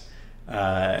snacks.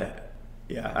 Yeah,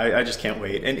 I just can't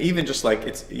wait. And even just like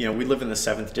we live in the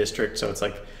 7th district, so it's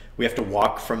like we have to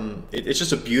walk from. It's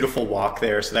just a beautiful walk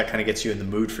there, so that kind of gets you in the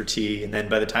mood for tea. And then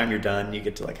by the time you're done, you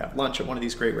get to like have lunch at one of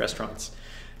these great restaurants.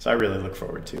 So I really look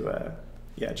forward to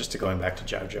just to going back to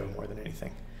Jiao Zhou more than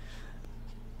anything.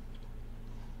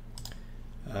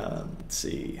 Let's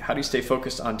see. How do you stay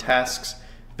focused on tasks?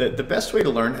 The best way to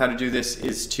learn how to do this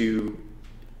is to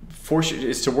force you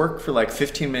is to work for like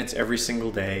 15 minutes every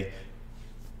single day,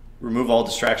 remove all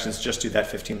distractions, just do that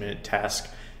 15-minute task.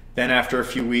 Then after a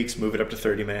few weeks, move it up to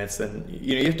 30 minutes. Then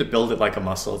you have to build it like a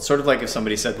muscle. It's sort of like if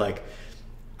somebody said like,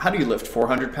 how do you lift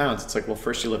 400 pounds? It's like, well,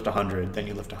 first you lift 100, then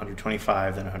you lift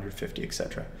 125, then 150,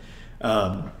 etc.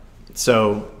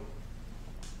 So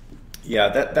yeah,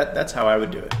 that's how I would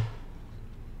do it.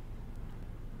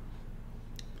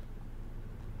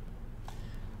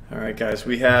 All right, guys,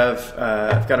 we have,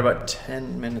 I've got about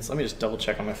 10 minutes. Let me just double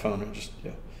check on my phone.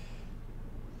 Yeah.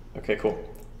 Okay, cool.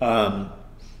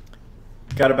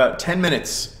 Got about 10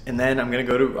 minutes, and then I'm going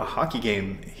to go to a hockey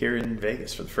game here in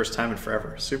Vegas for the first time in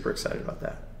forever. Super excited about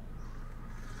that.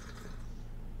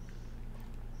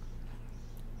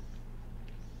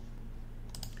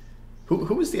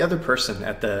 Who was the other person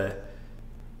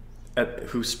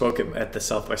who spoke at the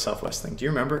South by Southwest thing? Do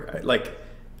you remember?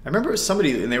 I remember it was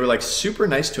somebody, and they were like super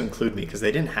nice to include me because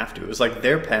they didn't have to. It was like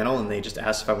their panel, and they just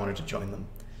asked if I wanted to join them.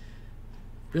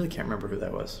 Really can't remember who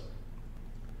that was.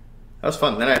 That was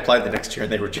fun. Then I applied the next year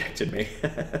and they rejected me.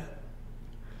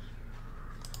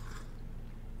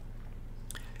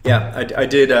 Yeah, I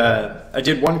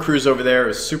did one cruise over there. It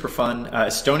was super fun.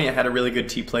 Estonia had a really good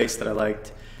tea place that I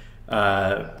liked.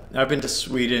 I've been to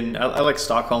Sweden. I like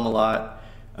Stockholm a lot.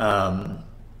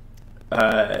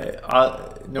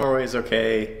 Norway is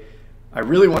okay. I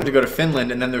really wanted to go to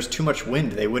Finland, and then there's too much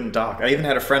wind. They wouldn't dock. I even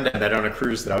had a friend that on a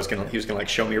cruise that he was gonna like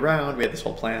show me around. We had this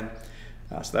whole plan.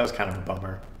 So that was kind of a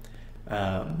bummer.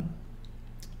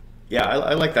 Yeah,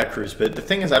 I like that cruise, but the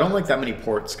thing is I don't like that many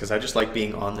ports because I just like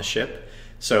being on the ship.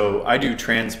 So I do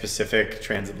trans-Pacific,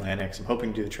 transatlantic. So I'm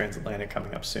hoping to do the transatlantic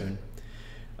coming up soon.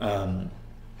 Yeah.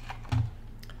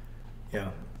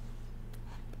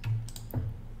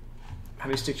 How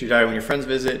do you stick to your diet when your friends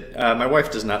visit? My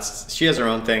wife does not. She has her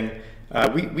own thing.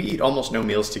 We eat almost no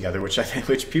meals together, which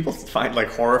people find like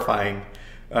horrifying.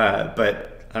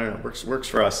 But I don't know, works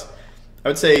for us. I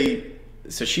would say,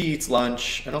 so she eats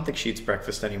lunch. I don't think she eats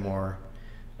breakfast anymore.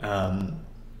 And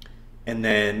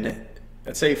then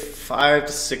I'd say 5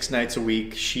 to 6 nights a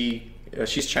week.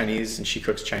 She's Chinese and she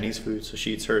cooks Chinese food, so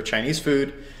she eats her Chinese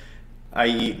food. I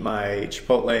eat my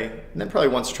Chipotle, and then probably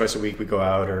once or twice a week we go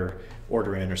out or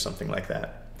order in or something like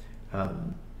that.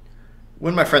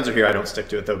 When my friends are here, I don't stick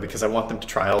to it though because I want them to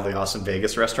try all the awesome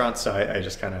Vegas restaurants. So I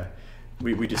just kind of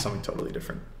we do something totally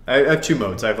different. I have 2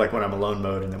 modes. I have like when I'm alone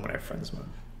mode and then when I have friends mode.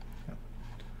 Yeah.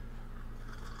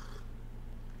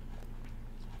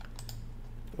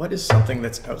 What is something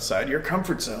that's outside your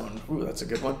comfort zone? Ooh, that's a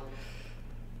good one.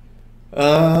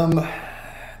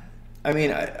 I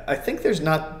mean, I think there's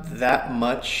not that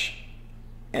much,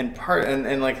 and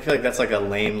like I feel like that's like a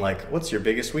lame like, what's your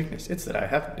biggest weakness? It's that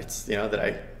that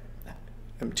I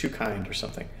am too kind or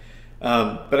something.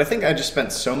 But I think I just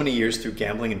spent so many years through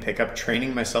gambling and pickup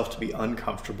training myself to be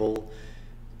uncomfortable,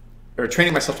 or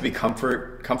training myself to be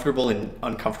comfortable in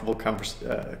uncomfortable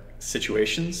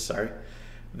situations. Sorry,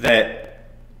 that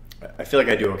I feel like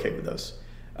I do okay with those.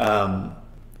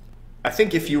 I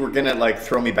think if you were gonna like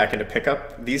throw me back into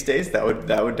pickup these days, that would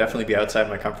definitely be outside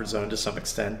my comfort zone to some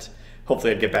extent.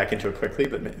 Hopefully I'd get back into it quickly,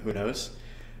 but who knows?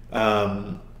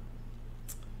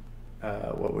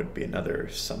 What would be another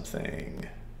something?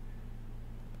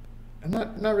 I'm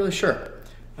not really sure.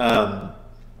 Yeah,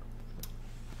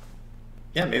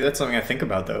 maybe that's something I think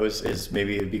about though, is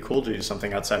maybe it'd be cool to do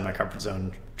something outside my comfort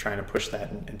zone, trying to push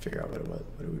that and figure out what it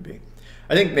would be.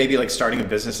 I think maybe like starting a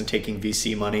business and taking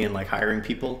VC money and like hiring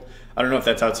people. I don't know if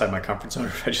that's outside my comfort zone or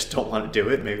if I just don't want to do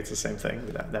it. Maybe it's the same thing,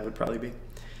 but that would probably be.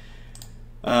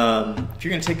 If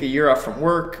you're going to take a year off from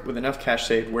work with enough cash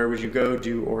saved, where would you go,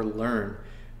 do, or learn?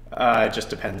 It just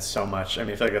depends so much. I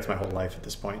mean, I feel like that's my whole life at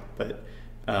this point, but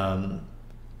yeah,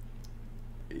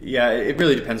 it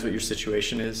really depends what your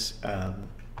situation is. I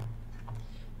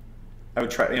would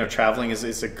try, traveling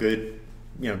is a good,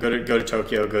 go to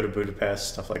Tokyo, go to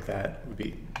Budapest, stuff like that would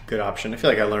be a good option. I feel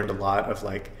like I learned a lot of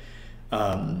like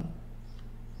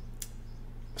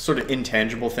sort of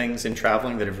intangible things in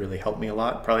traveling that have really helped me a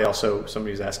lot. Probably also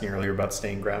somebody was asking earlier about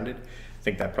staying grounded. I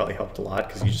think that probably helped a lot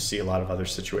because you just see a lot of other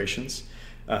situations.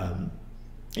 And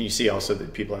you see also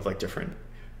that people have like different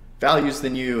values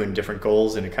than you and different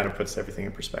goals, and it kind of puts everything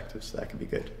in perspective. So that could be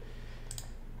good.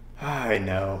 I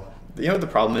know. The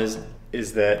problem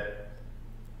is that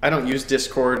I don't use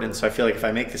Discord, and so I feel like if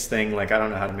I make this thing, like I don't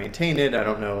know how to maintain it. I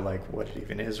don't know like what it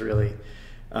even is really.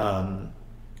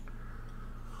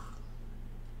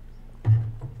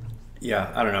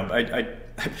 Yeah, I don't know. I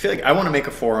feel like I want to make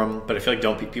a forum, but I feel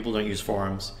like people don't use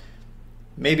forums.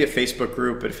 Maybe a Facebook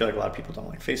group, but I feel like a lot of people don't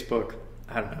like Facebook.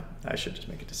 I don't know. I should just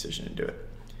make a decision and do it.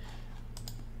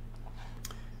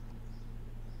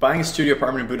 buying a studio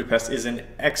apartment in Budapest is an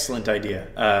excellent idea.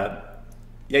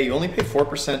 Yeah, you only pay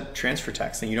 4% transfer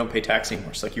tax, and you don't pay tax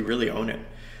anymore. So like you really own it.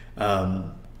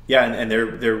 Yeah, and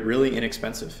they're really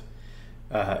inexpensive.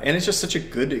 And it's just such a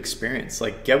good experience.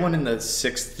 Like get one in the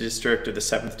 6th district or the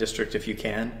 7th district if you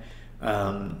can.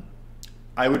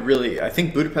 I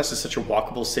think Budapest is such a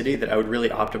walkable city that I would really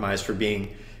optimize for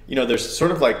being, there's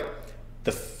sort of like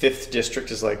the 5th district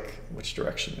is like, which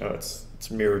direction? Oh, it's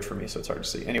mirrored for me, so it's hard to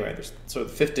see. Anyway, there's sort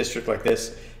of the 5th district like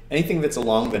this. Anything that's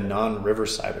along the non-river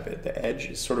side of it, the edge,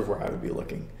 is sort of where I would be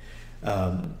looking.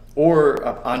 Or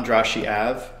up Andrassy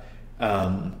Ave,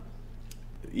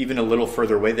 even a little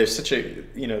further away. There's such a,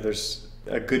 there's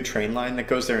a good train line that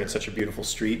goes there, and it's such a beautiful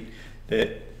street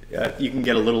that you can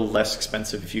get a little less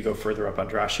expensive if you go further up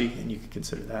Andrassy, and you can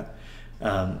consider that.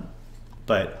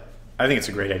 But I think it's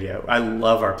a great idea. I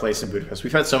love our place in Budapest.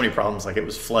 We've had so many problems, like it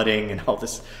was flooding and all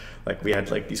this. Like we had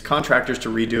like these contractors to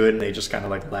redo it, and they just kind of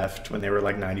like left when they were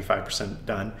like 95%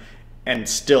 done, and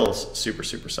still super,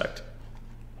 super psyched.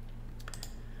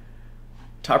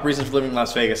 Top reasons for living in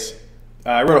Las Vegas.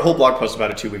 I wrote a whole blog post about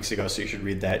it 2 weeks ago, so you should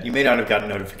read that. You may not have gotten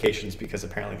notifications because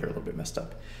apparently they're a little bit messed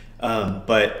up.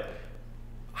 But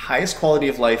highest quality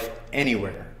of life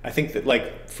anywhere. I think that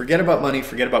like, forget about money,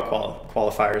 forget about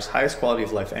qualifiers, highest quality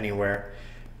of life anywhere.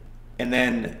 And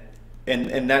then,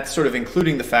 and that's sort of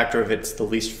including the factor of it's the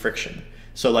least friction.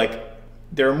 So like,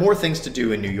 there are more things to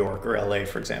do in New York or LA,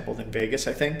 for example, than Vegas,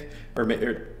 I think,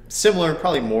 or similar,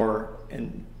 probably more,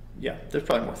 and yeah, there's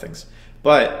probably more things.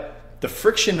 But the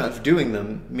friction of doing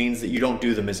them means that you don't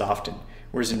do them as often.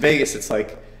 Whereas in Vegas, it's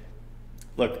like,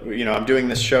 look, I'm doing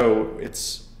this show,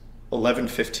 it's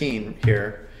 11:15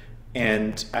 here,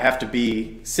 and I have to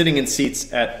be sitting in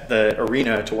seats at the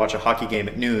arena to watch a hockey game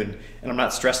at noon, and I'm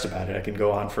not stressed about it. I can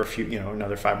go on for a few,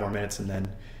 another 5 more minutes and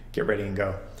then get ready and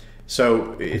go.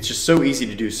 So it's just so easy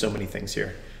to do so many things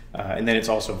here. And then it's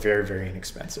also very, very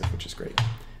inexpensive, which is great.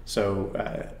 So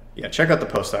yeah, check out the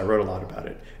post. I wrote a lot about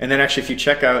it. And then actually, if you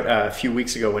check out a few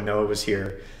weeks ago when Noah was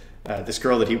here, this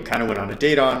girl that he kind of went on a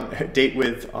date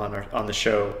with on the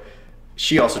show,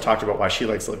 she also talked about why she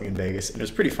likes living in Vegas, and it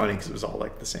was pretty funny because it was all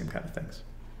like the same kind of things.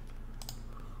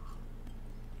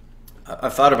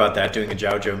 I've thought about that, doing a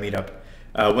Jiao Zhou meetup.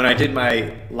 When I did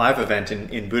my live event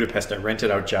in Budapest, I rented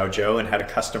out Jiao Zhou and had a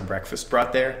custom breakfast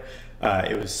brought there.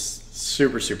 It was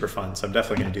super, super fun, so I'm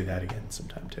definitely going to do that again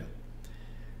sometime too.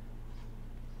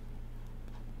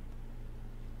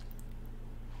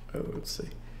 Oh, let's see.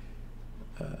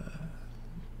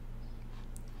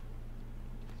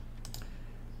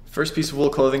 First piece of wool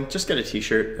clothing, just get a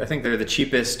t-shirt. I think they're the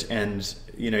cheapest, and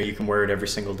you can wear it every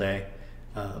single day.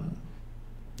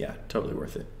 Yeah, totally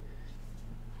worth it.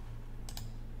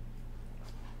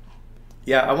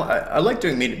 Yeah, I like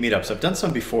doing meetups. I've done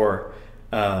some before.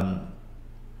 I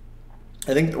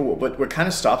think what kind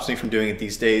of stops me from doing it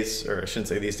these days, or I shouldn't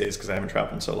say these days because I haven't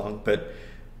traveled in so long, but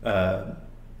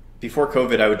before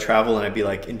COVID, I would travel and I'd be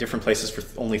like in different places for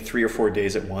only 3 or 4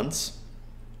 days at once.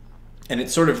 And it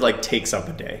sort of like takes up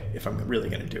a day if I'm really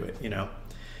going to do it,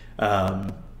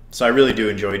 So I really do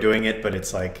enjoy doing it, but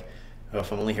it's like, oh,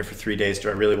 if I'm only here for 3 days, do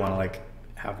I really want to like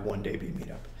have one day be a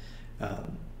meetup?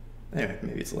 Anyway,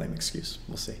 maybe it's a lame excuse.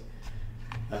 We'll see.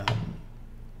 I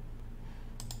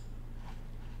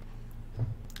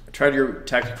tried your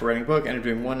tactic for writing a book, ended up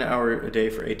doing 1 hour a day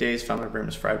for 8 days, found my brain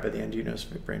was fried by the end. Do you notice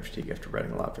brain fatigue after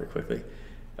writing a lot very quickly?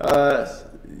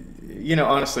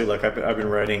 Honestly, look, I've been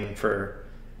writing for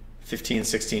 15,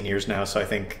 16 years now, so I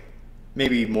think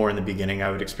maybe more in the beginning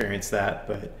I would experience that,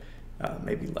 but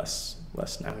maybe less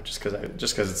now, just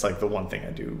because it's like the one thing I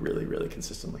do really, really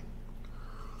consistently.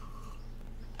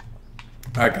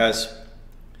 All right, guys,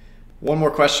 one more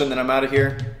question, then I'm out of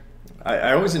here.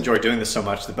 I always enjoy doing this so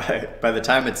much that by the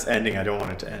time it's ending, I don't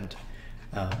want it to end.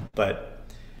 But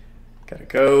gotta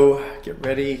go, get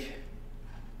ready.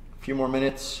 A few more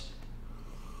minutes.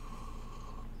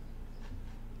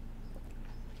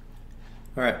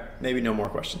 All right, maybe no more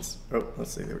questions. Oh,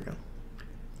 let's see, there we go.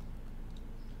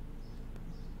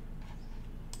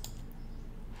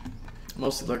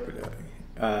 Mostly look,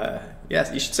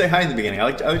 yes, you should say hi in the beginning.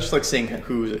 I just like seeing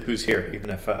who's here, even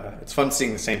if it's fun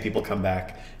seeing the same people come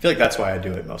back. I feel like that's why I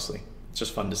do it mostly. It's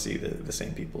just fun to see the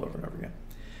same people over and over again.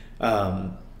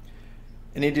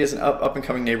 Any ideas in up and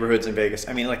coming neighborhoods in Vegas?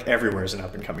 I mean, like everywhere is an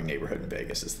up and coming neighborhood in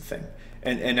Vegas is the thing,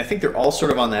 and I think they're all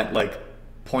sort of on that like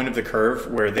point of the curve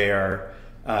where they are.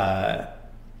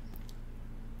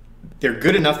 They're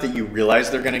good enough that you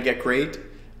realize they're going to get great,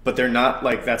 but they're not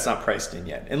like, that's not priced in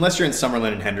yet, unless you're in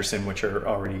Summerlin and Henderson, which are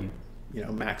already,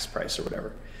 max price or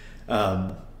whatever.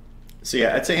 So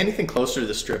yeah, I'd say anything closer to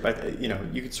the strip.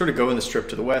 You could sort of go in the strip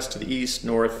to the west, to the east,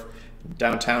 north,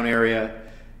 downtown area,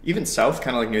 even south,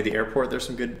 kind of like near the airport. There's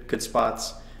some good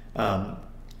spots.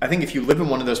 I think if you live in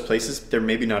one of those places, they're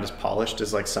maybe not as polished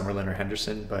as like Summerlin or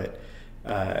Henderson, but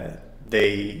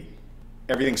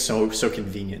everything's so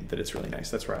convenient that it's really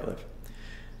nice. That's where I live.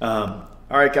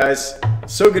 All right, guys.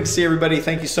 So good to see everybody.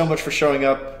 Thank you so much for showing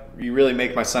up. You really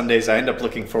make my Sundays. I end up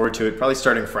looking forward to it, probably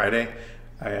starting Friday.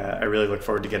 I really look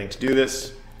forward to getting to do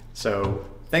this. So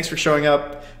thanks for showing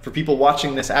up. For people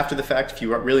watching this after the fact, if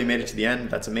you really made it to the end,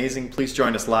 that's amazing. Please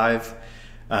join us live.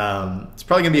 It's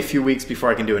probably gonna be a few weeks before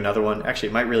I can do another one. Actually,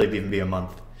 it might really even be a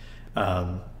month.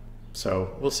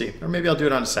 So we'll see. Or maybe I'll do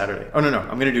it on a Saturday. Oh, no,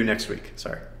 I'm gonna do next week.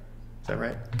 Sorry. Is that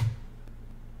right?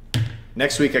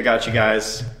 Next week I got you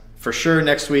guys. For sure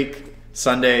next week,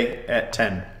 Sunday at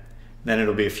 10. Then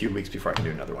it'll be a few weeks before I can do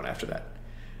another one after that.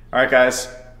 All right, guys.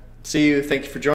 See you. Thank you for joining.